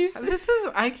is.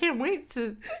 I can't wait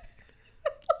to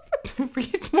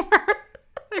read more.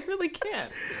 I really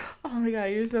can't. Oh my God,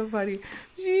 you're so funny.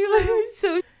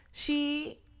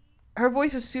 Her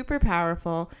voice was super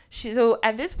powerful. So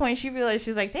at this point, she realized,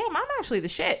 she's like, damn, I'm actually the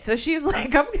shit. So she's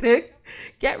like, I'm going to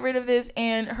get rid of this.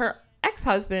 And her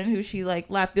ex-husband, who she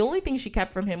left, the only thing she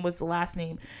kept from him was the last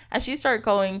name. And she started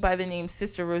going by the name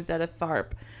Sister Rosetta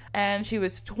Tharp. And she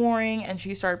was touring, and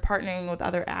she started partnering with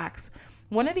other acts.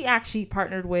 One of the acts she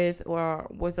partnered with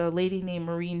was a lady named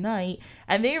Marie Knight,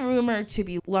 and they rumored to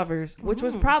be lovers, which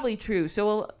was probably true.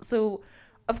 So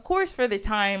of course, for the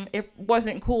time, it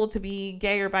wasn't cool to be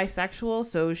gay or bisexual.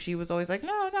 So she was always like,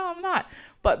 no, I'm not.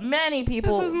 But many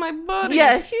people... This is my buddy.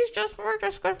 Yeah, we're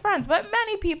just good friends. But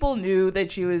many people knew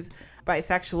that she was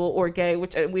bisexual or gay,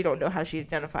 which we don't know how she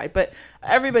identified. But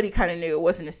everybody kind of knew. It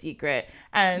wasn't a secret.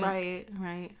 And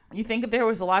right. You think there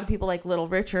was a lot of people like Little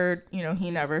Richard,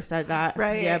 he never said that.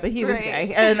 Right. Yeah, but he was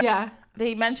gay. And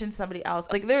they mentioned somebody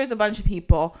else. Like, there was a bunch of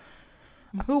people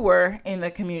who were in the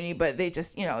community, but they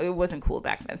just, it wasn't cool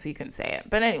back then, so you couldn't say it.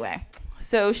 But anyway,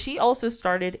 so she also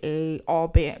started a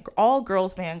all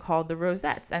girls band called the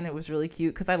Rosettes, and it was really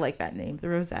cute because I like that name, the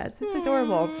Rosettes. It's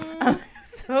adorable.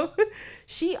 So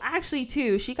she actually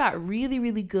too, she got really,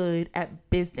 really good at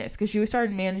business because she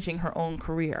started managing her own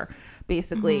career,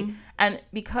 basically. And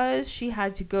because she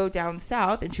had to go down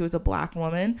south and she was a Black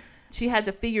woman, she had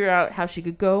to figure out how she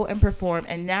could go and perform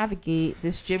and navigate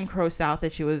this Jim Crow South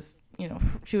that she was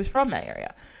from that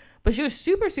area. But she was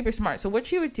super, super smart. So what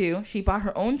she would do, she bought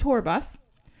her own tour bus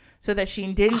so that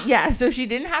she didn't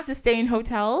have to stay in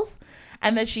hotels.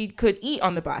 and that she could eat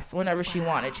on the bus whenever she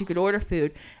wanted. She could order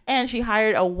food, and she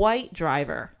hired a white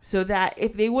driver so that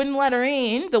if they wouldn't let her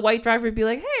in, the white driver would be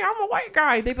like, "Hey, I'm a white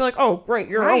guy." They'd be like, "Oh, great,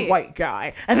 you're a white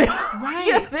guy," and they,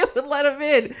 they would let him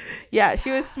in. Yeah,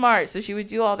 she was smart, so she would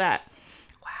do all that.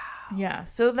 Wow. Yeah.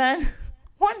 So then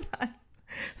one time,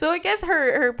 so I guess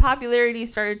her popularity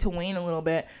started to wane a little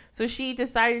bit. So she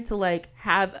decided to like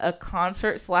have a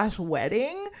concert /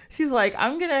 wedding. She's like,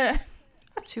 I'm gonna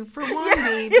 2 for 1,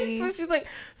 baby. So she's like,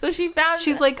 so she found.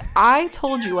 She's like, I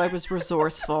told you I was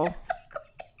resourceful.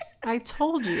 I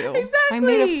told you. Exactly. I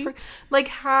made a like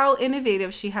how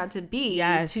innovative she had to be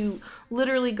to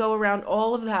literally go around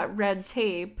all of that red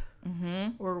tape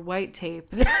or white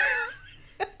tape,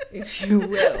 if you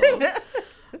will.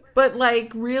 But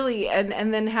like really,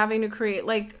 and then having to create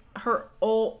like her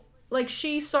old. Like,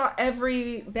 she saw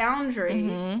every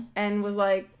boundary and was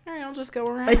like, all right, I'll just go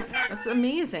around. That's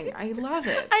amazing. I love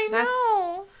it. I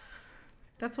know.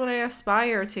 That's what I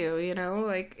aspire to, you know?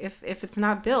 Like, if it's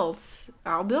not built,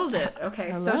 I'll build it.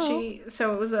 Okay, Hello?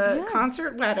 so it was a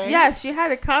concert wedding. Yes, she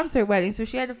had a concert wedding, so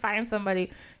she had to find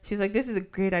somebody. She's like, this is a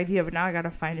great idea, but now I gotta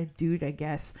find a dude, I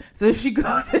guess. So she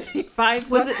goes and she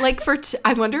finds. Was it like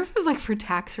I wonder if it was like for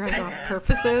tax write-off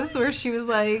purposes, where she was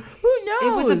like, who knows?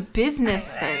 It was a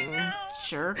business thing.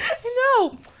 Jerks. I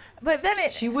know, but then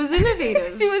she was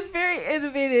innovative. She was very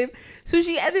innovative. So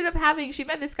she ended up she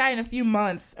met this guy in a few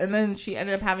months, and then she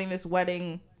ended up having this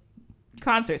wedding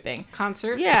concert thing.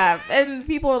 Yeah, and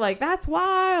people were like, that's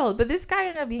wild. But this guy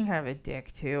ended up being kind of a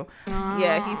dick too.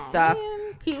 Yeah, he sucked. Man.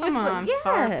 He Come was on,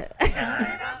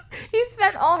 he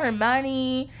spent all her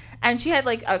money, and she had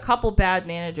like a couple bad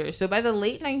managers. So by the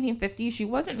late 1950s, she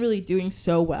wasn't really doing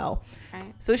so well.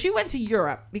 Right. So she went to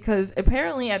Europe, because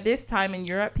apparently at this time in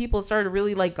Europe, people started to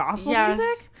really like gospel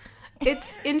music.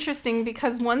 It's interesting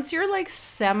because once you're like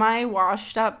semi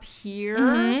washed up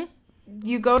here,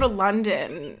 you go to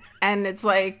London and it's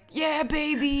like, yeah,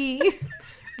 baby.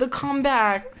 The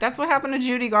comeback. That's what happened to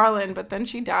Judy Garland, but then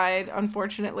she died,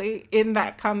 unfortunately, in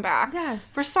that comeback. Yes.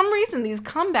 For some reason, these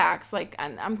comebacks, like,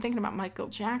 and I'm thinking about Michael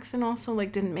Jackson also,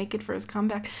 like, didn't make it for his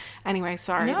comeback. Anyway,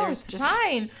 sorry. No, there's it's just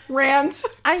fine. Rant.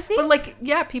 I think. But, like,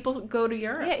 yeah, people go to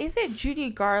Europe. Yeah, is it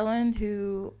Judy Garland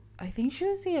who, I think she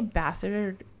was the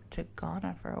ambassador to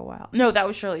Ghana for a while. No, that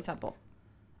was Shirley Temple.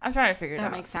 I'm trying to figure it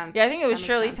out. That makes sense. Yeah, I think it was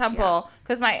Shirley Temple,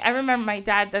 because I remember my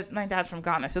dad's from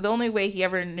Ghana, so the only way he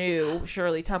ever knew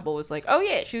Shirley Temple was like, oh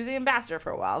yeah, she was the ambassador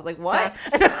for a while. I was like, what?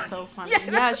 That's so funny.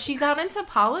 Yeah, she got into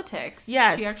politics.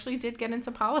 Yes, she actually did get into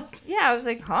politics. Yeah, I was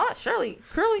like, huh, Shirley,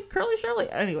 curly Shirley.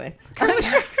 Anyway, curly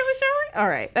Shirley. All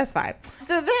right, that's fine.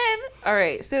 So then, all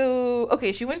right, so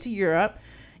okay, she went to Europe.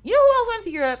 You know who else went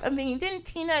to Europe? I mean, didn't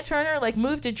Tina Turner like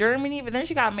move to Germany, but then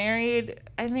she got married,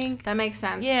 I think? That makes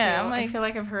sense. Yeah, I feel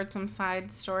like I've heard some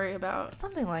side story about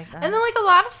something like that. And then like a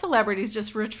lot of celebrities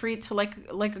just retreat to like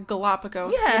a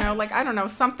Galapagos, you know, like I don't know,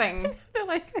 something. They're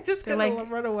like, I just gotta like,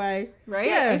 run away. Right?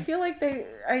 Yeah. I feel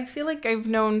like I've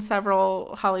known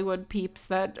several Hollywood peeps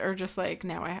that are just like,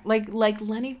 now like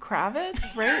Lenny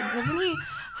Kravitz, right? Doesn't he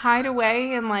hide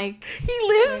away and like he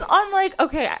lives on like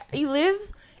he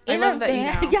lives in a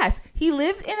van. You know. Yes, he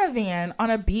lives in a van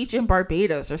on a beach in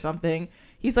Barbados or something.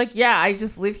 He's like, yeah, I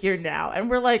just live here now.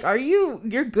 And we're like,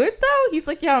 you're good though? He's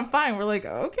like, yeah, I'm fine. We're like,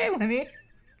 okay, Lenny.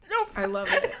 No, I love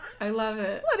it.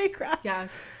 Lenny Kravitz.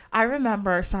 Yes. I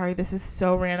remember, sorry, this is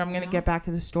so random. I'm going to get back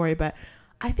to the story, but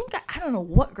I think, I don't know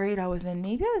what grade I was in.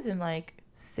 Maybe I was in like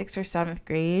 6th or 7th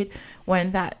grade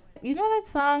when that, you know that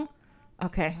song?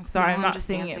 Okay, I'm sorry, I'm not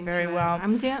singing it very well.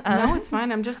 No, it's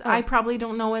fine. I probably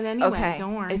don't know it anyway. Okay.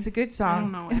 Don't worry. It's a good song. I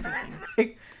don't know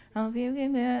everything. I'll be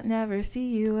never see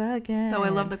you again. Oh, I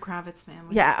love the Kravitz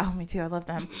family. Yeah, oh, me too. I love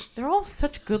them. They're all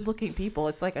such good-looking people.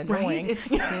 It's like annoying. Right? It's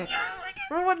sick.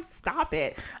 Everyone, stop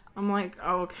it. I'm like,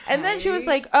 okay. And then she was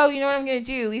like, "Oh, you know what I'm gonna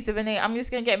do, Lisa Bonet? I'm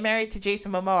just gonna get married to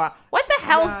Jason Momoa." What the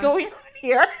hell is going on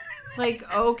here?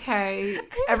 Like, okay,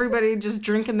 everybody just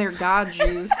drinking their God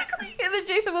juice. Exactly. And then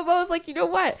Jason Momoa was like, you know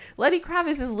what? Lenny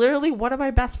Kravitz is literally one of my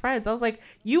best friends. I was like,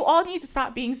 you all need to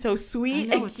stop being so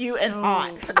sweet and cute and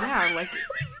hot. Yeah, like,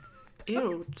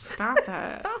 ew, stop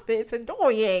that. Stop it. It's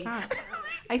annoying. Stop.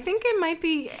 I think it might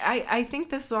be, I think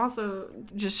this also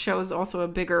just shows also a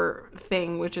bigger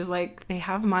thing, which is like they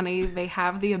have money, they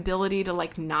have the ability to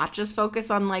like not just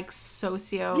focus on like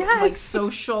like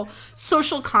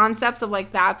social concepts of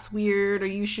like that's weird or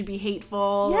you should be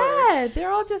hateful. Yeah,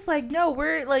 they're all just like, no,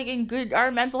 we're like our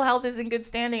mental health is in good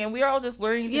standing and we're all just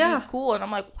learning to be cool. And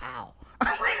I'm like, wow.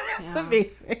 That's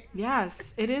amazing.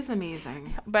 Yes, it is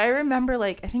amazing. But I remember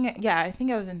like, I think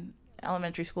I was in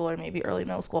elementary school or maybe early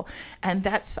middle school. And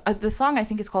that's the song, I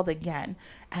think, is called Again.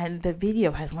 And the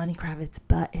video has Lenny Kravitz's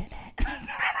butt in it.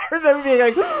 I remember being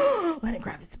like, oh, Lenny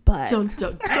Kravitz's butt. Dun,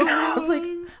 dun, dun. I was like,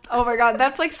 oh my God,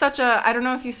 that's like such a, I don't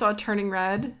know if you saw Turning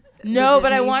Red. No,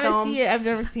 but I want to see it. I've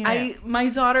never seen it. My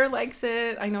daughter likes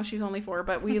it. I know she's only 4,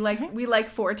 but we like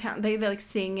Four Town. They like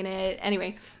sing in it.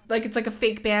 Anyway, like it's like a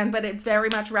fake band, but it very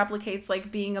much replicates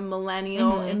like being a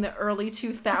millennial in the early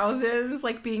 2000s,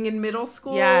 like being in middle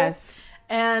school. Yes.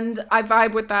 And I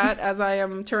vibe with that as I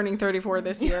am turning 34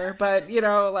 this year. But, you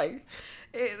know, like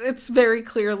it's very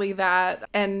clearly that.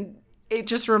 And it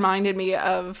just reminded me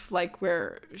of like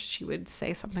where she would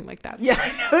say something like that. Yeah, I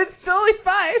know. It's totally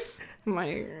fine. I'm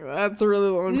like, that's a really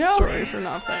long story for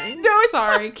nothing. No, it's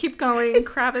sorry. fine. Keep going,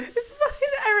 Kravitz. It's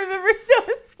fine. I remember. No,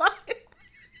 it's fine.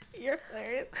 You're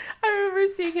hilarious. I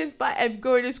remember seeing his butt and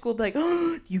going to school, like,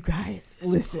 oh, you guys,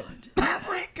 listen.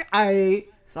 Like, I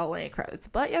saw Lenny Kravitz's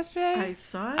butt yesterday. I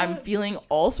saw it. I'm feeling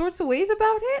all sorts of ways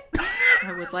about it.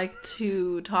 I would like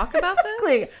to talk about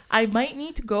this. I might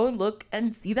need to go and look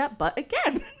and see that butt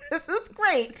again. This is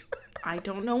great. I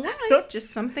don't know why. Just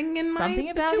something in something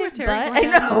my about his pituitary butt.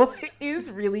 gland. I know. It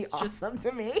is really awesome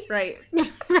to me. Right.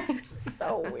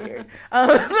 So weird.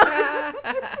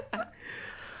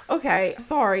 Okay.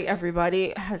 Sorry,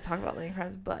 everybody. I had to talk about Lenny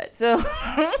Kravitz's butt. So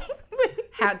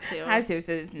Had to.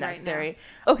 So it's necessary. Right,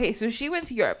 okay, so she went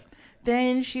to Europe.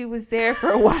 Then she was there for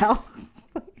a while.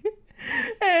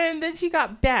 And then she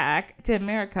got back to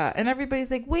America, and everybody's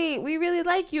like, wait, we really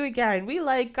like you again. We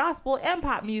like gospel and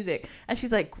pop music. And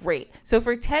she's like, great. So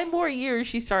for 10 more years,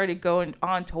 she started going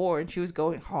on tour, and she was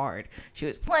going hard. She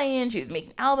was playing, she was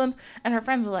making albums, and her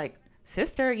friends were like,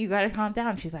 sister, you gotta calm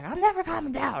down. She's like, I'm never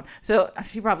calming down. So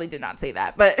she probably did not say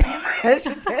that, but she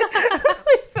did.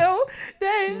 So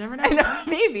then, you never know. I know,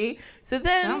 maybe. So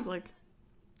then, sounds like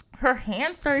her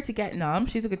hand started to get numb.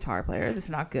 She's a guitar player. This is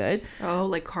not good. Oh,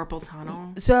 like carpal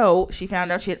tunnel. So she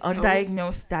found out she had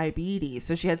undiagnosed diabetes.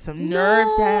 So she had some nerve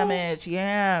damage.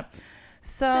 Yeah.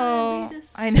 So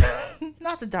diabetes. I know,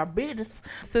 not the diabetes.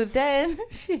 So then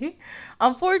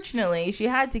unfortunately, she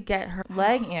had to get her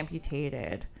leg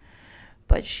amputated,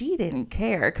 but she didn't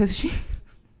care because she.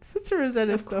 Sister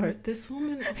Rosetta Thorne. This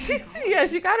woman. She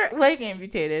got her leg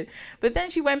amputated, but then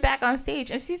she went back on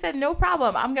stage and she said, "No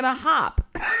problem, I'm gonna hop."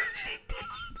 She did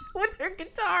with her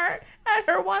guitar and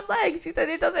her one leg. She said,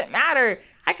 "It doesn't matter.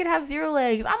 I could have 0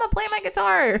 legs. I'm gonna play my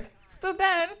guitar." So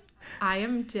then, I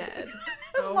am dead.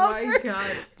 Oh my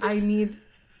God! I need.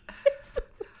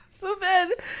 So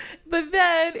then, but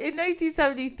then in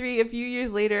 1973, a few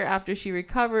years later, after she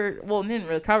recovered, well, didn't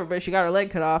recover, but she got her leg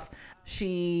cut off.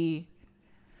 She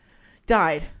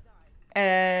died.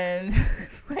 And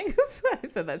like, I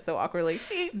said that so awkwardly.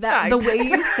 The way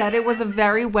you said it was a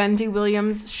very Wendy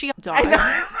Williams. She died.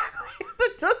 That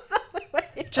does sound like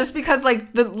Wendy. Just because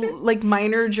like the like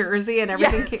minor jersey and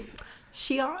everything. Yes.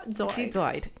 She died. She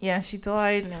died. Yeah, she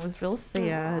died, and it was real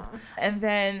sad. Aww. And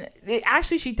then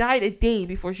she died a day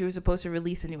before she was supposed to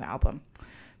release a new album.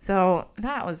 So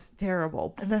that was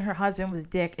terrible. And then her husband was a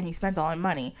dick, and he spent all her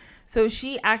money. So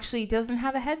she actually doesn't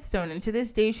have a headstone, and to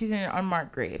this day, she's in an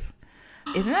unmarked grave.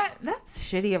 Isn't that's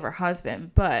shitty of her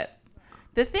husband? But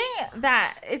the thing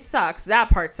that it sucks, that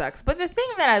part sucks. But the thing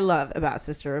that I love about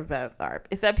Sister of Beth Tharp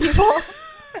is that people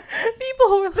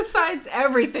who are besides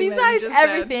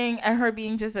everything, and her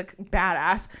being just a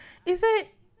badass, is that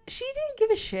she didn't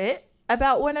give a shit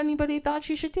about what anybody thought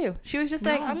she should do. She was just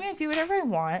like, I'm going to do whatever I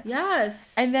want.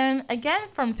 Yes. And then again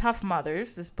from Tough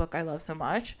Mothers, this book I love so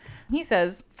much, he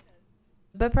says,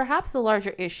 but perhaps the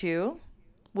larger issue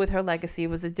with her legacy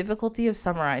was the difficulty of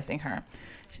summarizing her.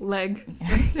 Leg.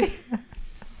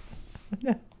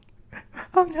 No.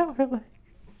 Oh no, her leg.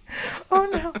 Oh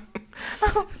no.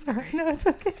 Oh, sorry. No, it's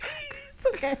okay. It's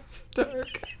okay. It's dark.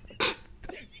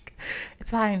 It's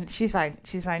fine. She's fine.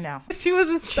 She's fine now. She was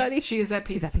a study. She is at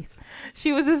peace. She's at peace.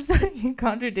 She was a study in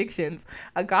contradictions.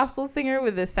 A gospel singer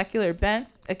with a secular bent,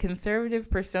 a conservative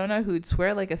persona who'd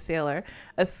swear like a sailor,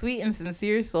 a sweet and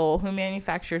sincere soul who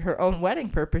manufactured her own wedding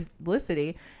for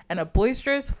publicity, and a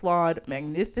boisterous, flawed,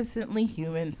 magnificently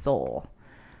human soul.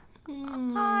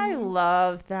 I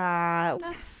love that.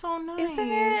 That's so nice.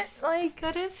 Isn't it? Like,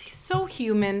 that is so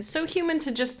human. So human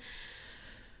to just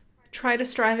try to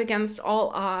strive against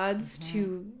all odds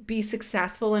to be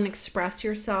successful and express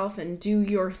yourself and do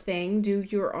your thing, do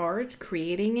your art,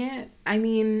 creating it. I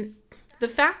mean, the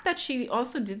fact that she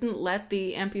also didn't let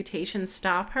the amputation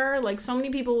stop her, like so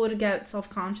many people would get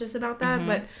self-conscious about that,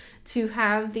 but to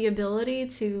have the ability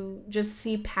to just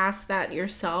see past that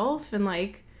yourself and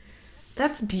like,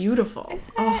 that's beautiful.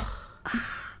 Isn't it?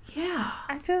 Yeah.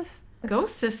 Go,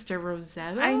 Sister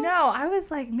Rosetta. I know. I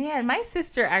was like, man, my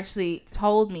sister actually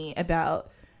told me about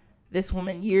this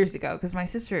woman years ago because my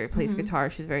sister plays guitar.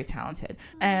 She's very talented.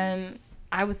 And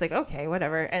I was like, okay,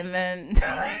 whatever. And then,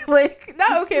 like,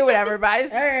 not okay, whatever, but I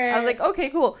was like, okay,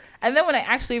 cool. And then when I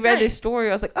actually read this story,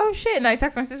 I was like, oh, shit. And I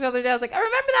texted my sister the other day. I was like, I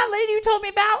remember that lady you told me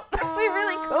about. Actually,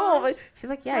 really cool. But she's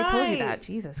like, yeah, I told you that.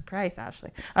 Jesus Christ,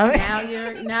 Ashley.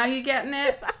 Now you're getting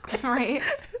it. Exactly. Right.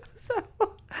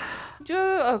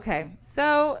 Okay.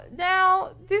 So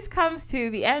now this comes to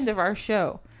the end of our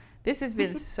show. This has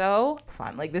been so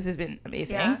fun. Like, this has been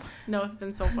amazing. Yeah. No, it's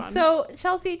been so fun. So,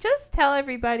 Chelsea, just tell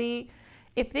everybody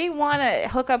if they want to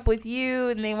hook up with you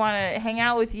and they want to hang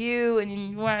out with you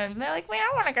and they're like, man,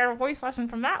 I want to get a voice lesson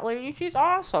from that lady. She's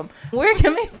awesome. Where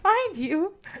can they find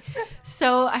you?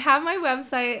 So I have my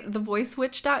website,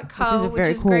 thevoicewitch.co, which is a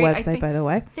very cool great. website, by the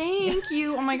way. Thank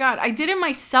you. Oh my God. I did it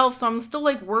myself, so I'm still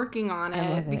like working on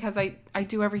it because I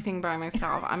do everything by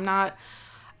myself. I'm not...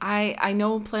 I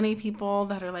know plenty of people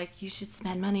that are like, you should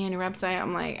spend money on your website.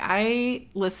 I'm like, I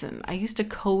used to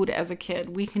code as a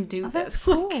kid. We can do this. That's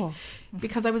cool.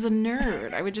 Because I was a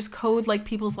nerd. I would just code like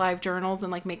people's live journals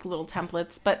and like make little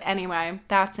templates. But anyway,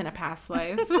 that's in a past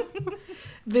life.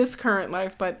 This current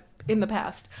life, but in the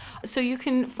past. So you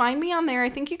can find me on there. I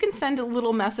think you can send a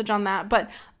little message on that. But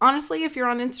honestly, if you're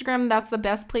on Instagram, that's the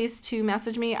best place to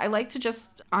message me. I like to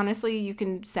just, honestly, you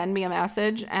can send me a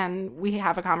message and we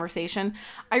have a conversation.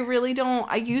 I really don't,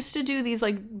 I used to do these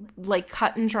like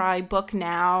cut and dry book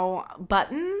now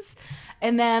buttons.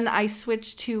 And then I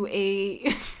switched to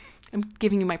I'm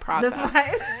giving you my process. That's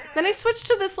fine. Then I switched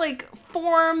to this like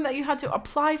form that you had to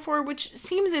apply for, which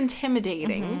seems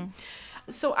intimidating. Mm-hmm.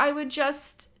 So I would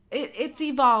just, it's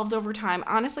evolved over time.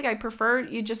 Honestly, I prefer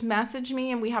you just message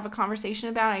me and we have a conversation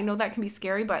about it. I know that can be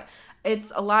scary, but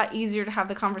it's a lot easier to have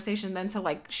the conversation than to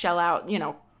like shell out,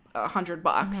 $100,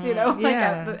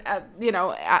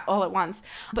 like all at once.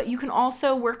 But you can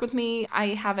also work with me. I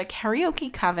have a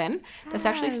karaoke coven that's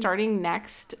actually starting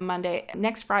next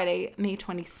Friday, May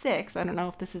 26th. I don't know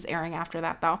if this is airing after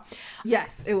that though.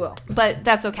 Yes, it will. But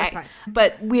that's okay. That's fine.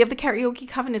 But we have the karaoke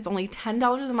coven. It's only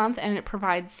 $10 a month and it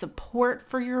provides support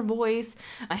for your voice.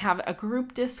 I have a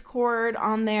group Discord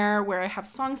on there where I have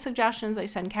song suggestions. I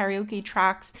send karaoke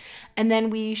tracks and then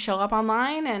we show up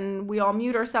online and we all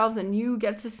mute ourselves and you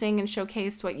get to sing and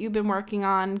showcase what you've been working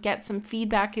on, get some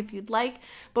feedback if you'd like,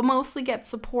 but mostly get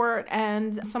support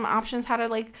and some options how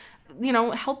to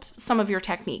help some of your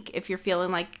technique if you're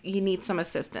feeling like you need some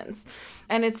assistance.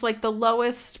 And it's like the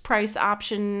lowest price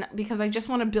option because I just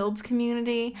want to build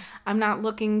community. I'm not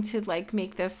looking to like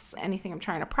make this anything I'm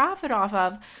trying to profit off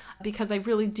of because I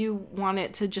really do want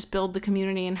it to just build the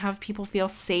community and have people feel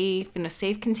safe in a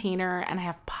safe container. And I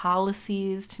have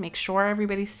policies to make sure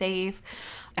everybody's safe.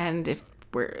 And if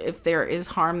there is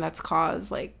harm that's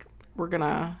caused, like we're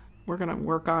gonna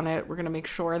work on it. We're gonna make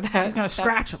sure that she's gonna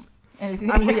scratch them.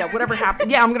 Whatever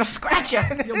happens. Yeah, I'm gonna scratch you.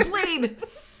 You'll bleed.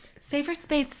 Safer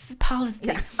space policy.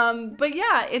 Yeah. But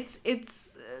yeah, it's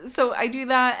so I do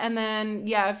that, and then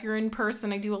if you're in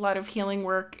person, I do a lot of healing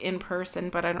work in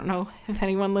person. But I don't know if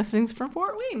anyone listening's from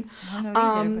Fort Wayne. I don't know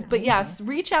either, but yes,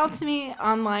 reach out to me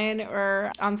online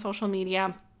or on social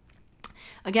media.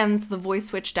 Again, it's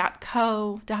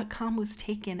thevoicewitch.co.com was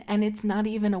taken, and it's not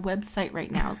even a website right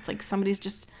now. It's like somebody's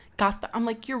just got I'm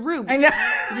like, you're rude. I know.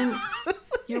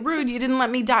 You're rude. You didn't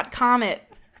let me .com it.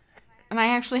 And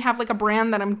I actually have like a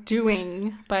brand that I'm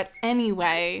doing. But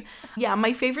anyway,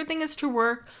 my favorite thing is to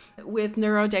work with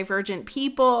neurodivergent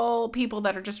people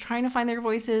that are just trying to find their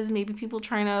voices, maybe people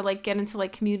trying to like get into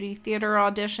like community theater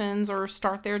auditions or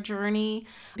start their journey,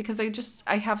 because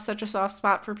I have such a soft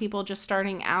spot for people just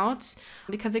starting out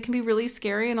because it can be really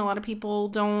scary and a lot of people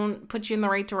don't put you in the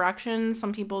right direction.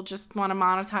 Some people just want to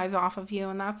monetize off of you,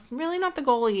 and that's really not the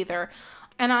goal either.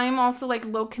 And I'm also like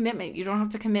low commitment. You don't have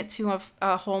to commit to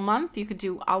a whole month. You could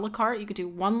do a la carte. You could do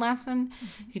one lesson.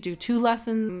 You could do 2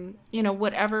 lessons,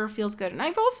 whatever feels good. And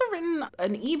I've also written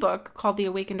an ebook called The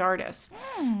Awakened Artist.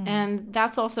 And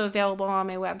that's also available on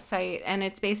my website. And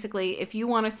it's basically if you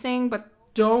want to sing but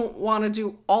don't want to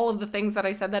do all of the things that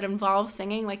I said that involve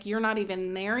singing, like you're not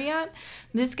even there yet,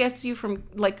 this gets you from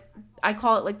like, I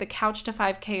call it like the couch to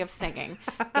 5K of singing,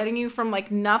 getting you from like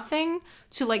nothing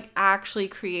to like actually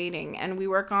creating. And we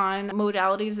work on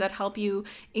modalities that help you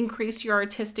increase your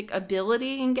artistic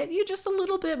ability and get you just a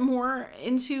little bit more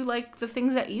into like the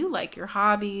things that you like, your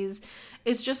hobbies.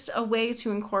 It's just a way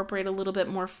to incorporate a little bit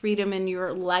more freedom in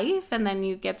your life. And then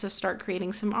you get to start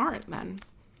creating some art then.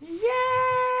 Yay!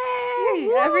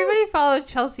 Woo! Everybody follow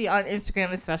Chelsea on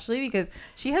Instagram, especially because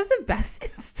she has the best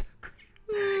Instagram.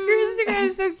 Your Instagram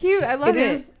is so cute. I love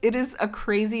it. It is a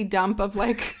crazy dump of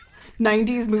like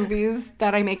 90s movies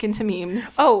that I make into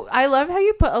memes. Oh, I love how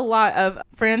you put a lot of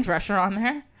Fran Drescher on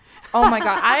there. Oh my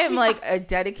God, I am like a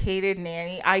dedicated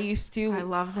nanny. I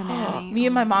love The Nanny. Me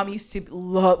and my mom used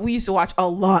to watch a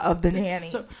lot of The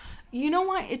Nanny. You know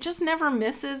what? It just never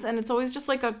misses, and it's always just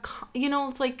like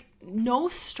it's like no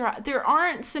stress. There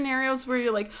aren't scenarios where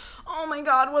you're like, oh my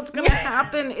God, what's gonna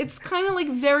happen? It's kind of like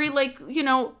very like,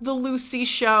 the Lucy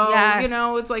show. Yes.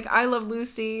 It's like I Love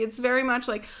Lucy. It's very much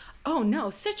like, oh no,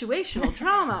 situational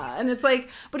drama, and it's like,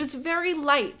 but it's very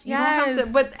light. You don't have to,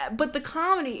 but the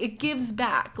comedy, it gives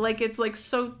back. Like it's like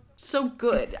so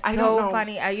good. I don't know.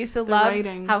 Funny. I used to love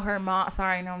how her mom.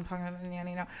 Sorry, I know I'm talking about The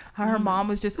Nanny now. How her mom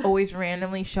was just always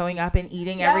randomly showing up and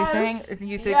eating everything. It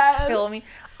used to kill me.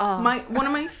 Oh. One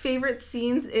of my favorite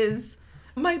scenes is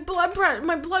my blood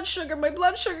sugar,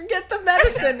 get the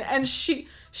medicine, and she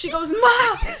goes,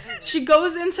 Ma! She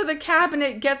goes into the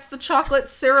cabinet, gets the chocolate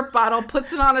syrup bottle,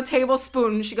 puts it on a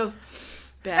tablespoon, and she goes,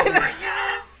 Ben.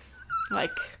 Yes.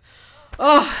 Like,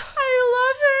 oh, I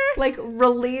love her. Like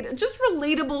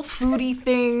relatable foodie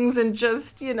things, and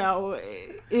just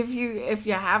if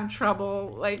you have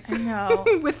trouble like I know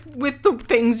with the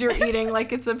things you're eating,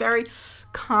 like it's a very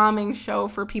calming show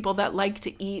for people that like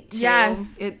to eat too.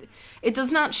 Yes, it does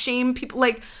not shame people.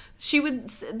 Like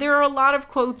there are a lot of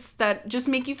quotes that just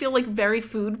make you feel like very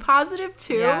food positive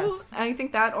too. Yes. And I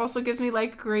think that also gives me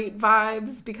like great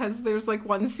vibes, because there's like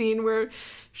one scene where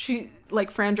Fran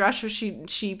Drescher,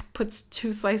 she puts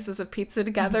 2 slices of pizza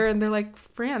together, and they're like,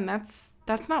 Fran, that's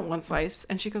not 1 slice.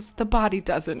 And she goes, the body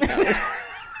doesn't know.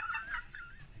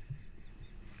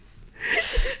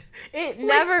 It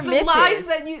never misses. The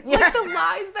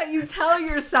lies that you tell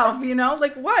yourself,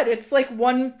 like what? It's like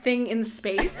one thing in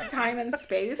space, time and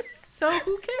space. So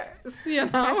who cares?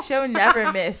 That show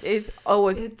never missed. It's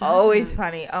always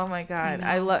funny. Oh my God,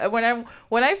 I love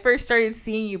when I first started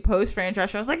seeing you post Fran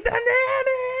Drescher, I was like, The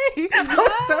Nanny. I was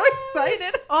so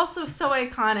excited. Also, so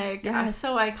iconic. Yes.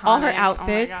 So iconic. All her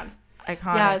outfits,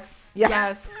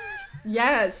 iconic.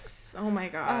 Yes. Oh my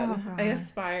God. I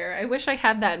aspire. I wish I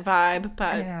had that vibe,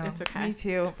 but it's okay. Me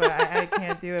too, but I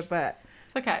can't do it. But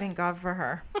it's okay. Thank God for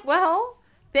her. Well,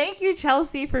 thank you,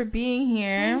 Chelsea, for being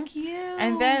here. Thank you.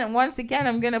 And then once again,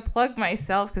 I'm going to plug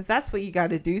myself, because that's what you got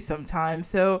to do sometimes.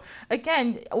 So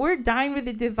again, we're Dine with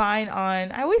the Divine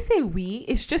on, I always say we,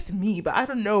 it's just me, but I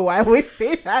don't know why I always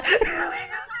say that.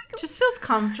 It just feels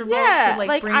comfortable to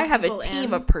like bring I have a people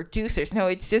team in. of producers. No,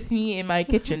 it's just me in my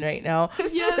kitchen right now.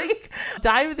 Yes.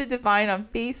 Dine with the Divine on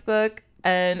Facebook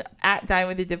and at Dine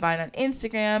with the Divine on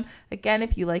Instagram. Again,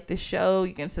 if you like the show,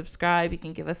 you can subscribe. You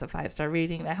can give us a 5-star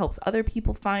rating. That helps other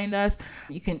people find us.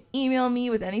 You can email me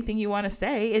with anything you want to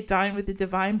say at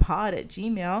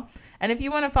dinewiththedivinepod@gmail.com. And if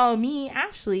you want to follow me,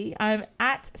 Ashley, I'm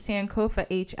at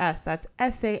SankofahS. That's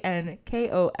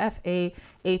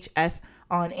SANKOFAHS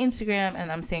on Instagram, and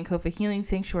I'm Sankofa Healing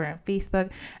Sanctuary on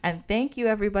Facebook. And thank you,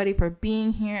 everybody, for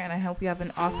being here, and I hope you have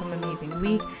an awesome, amazing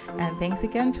week. And thanks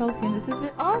again, Chelsea, and this has been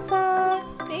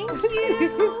awesome. Thank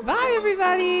you. Bye,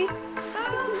 everybody.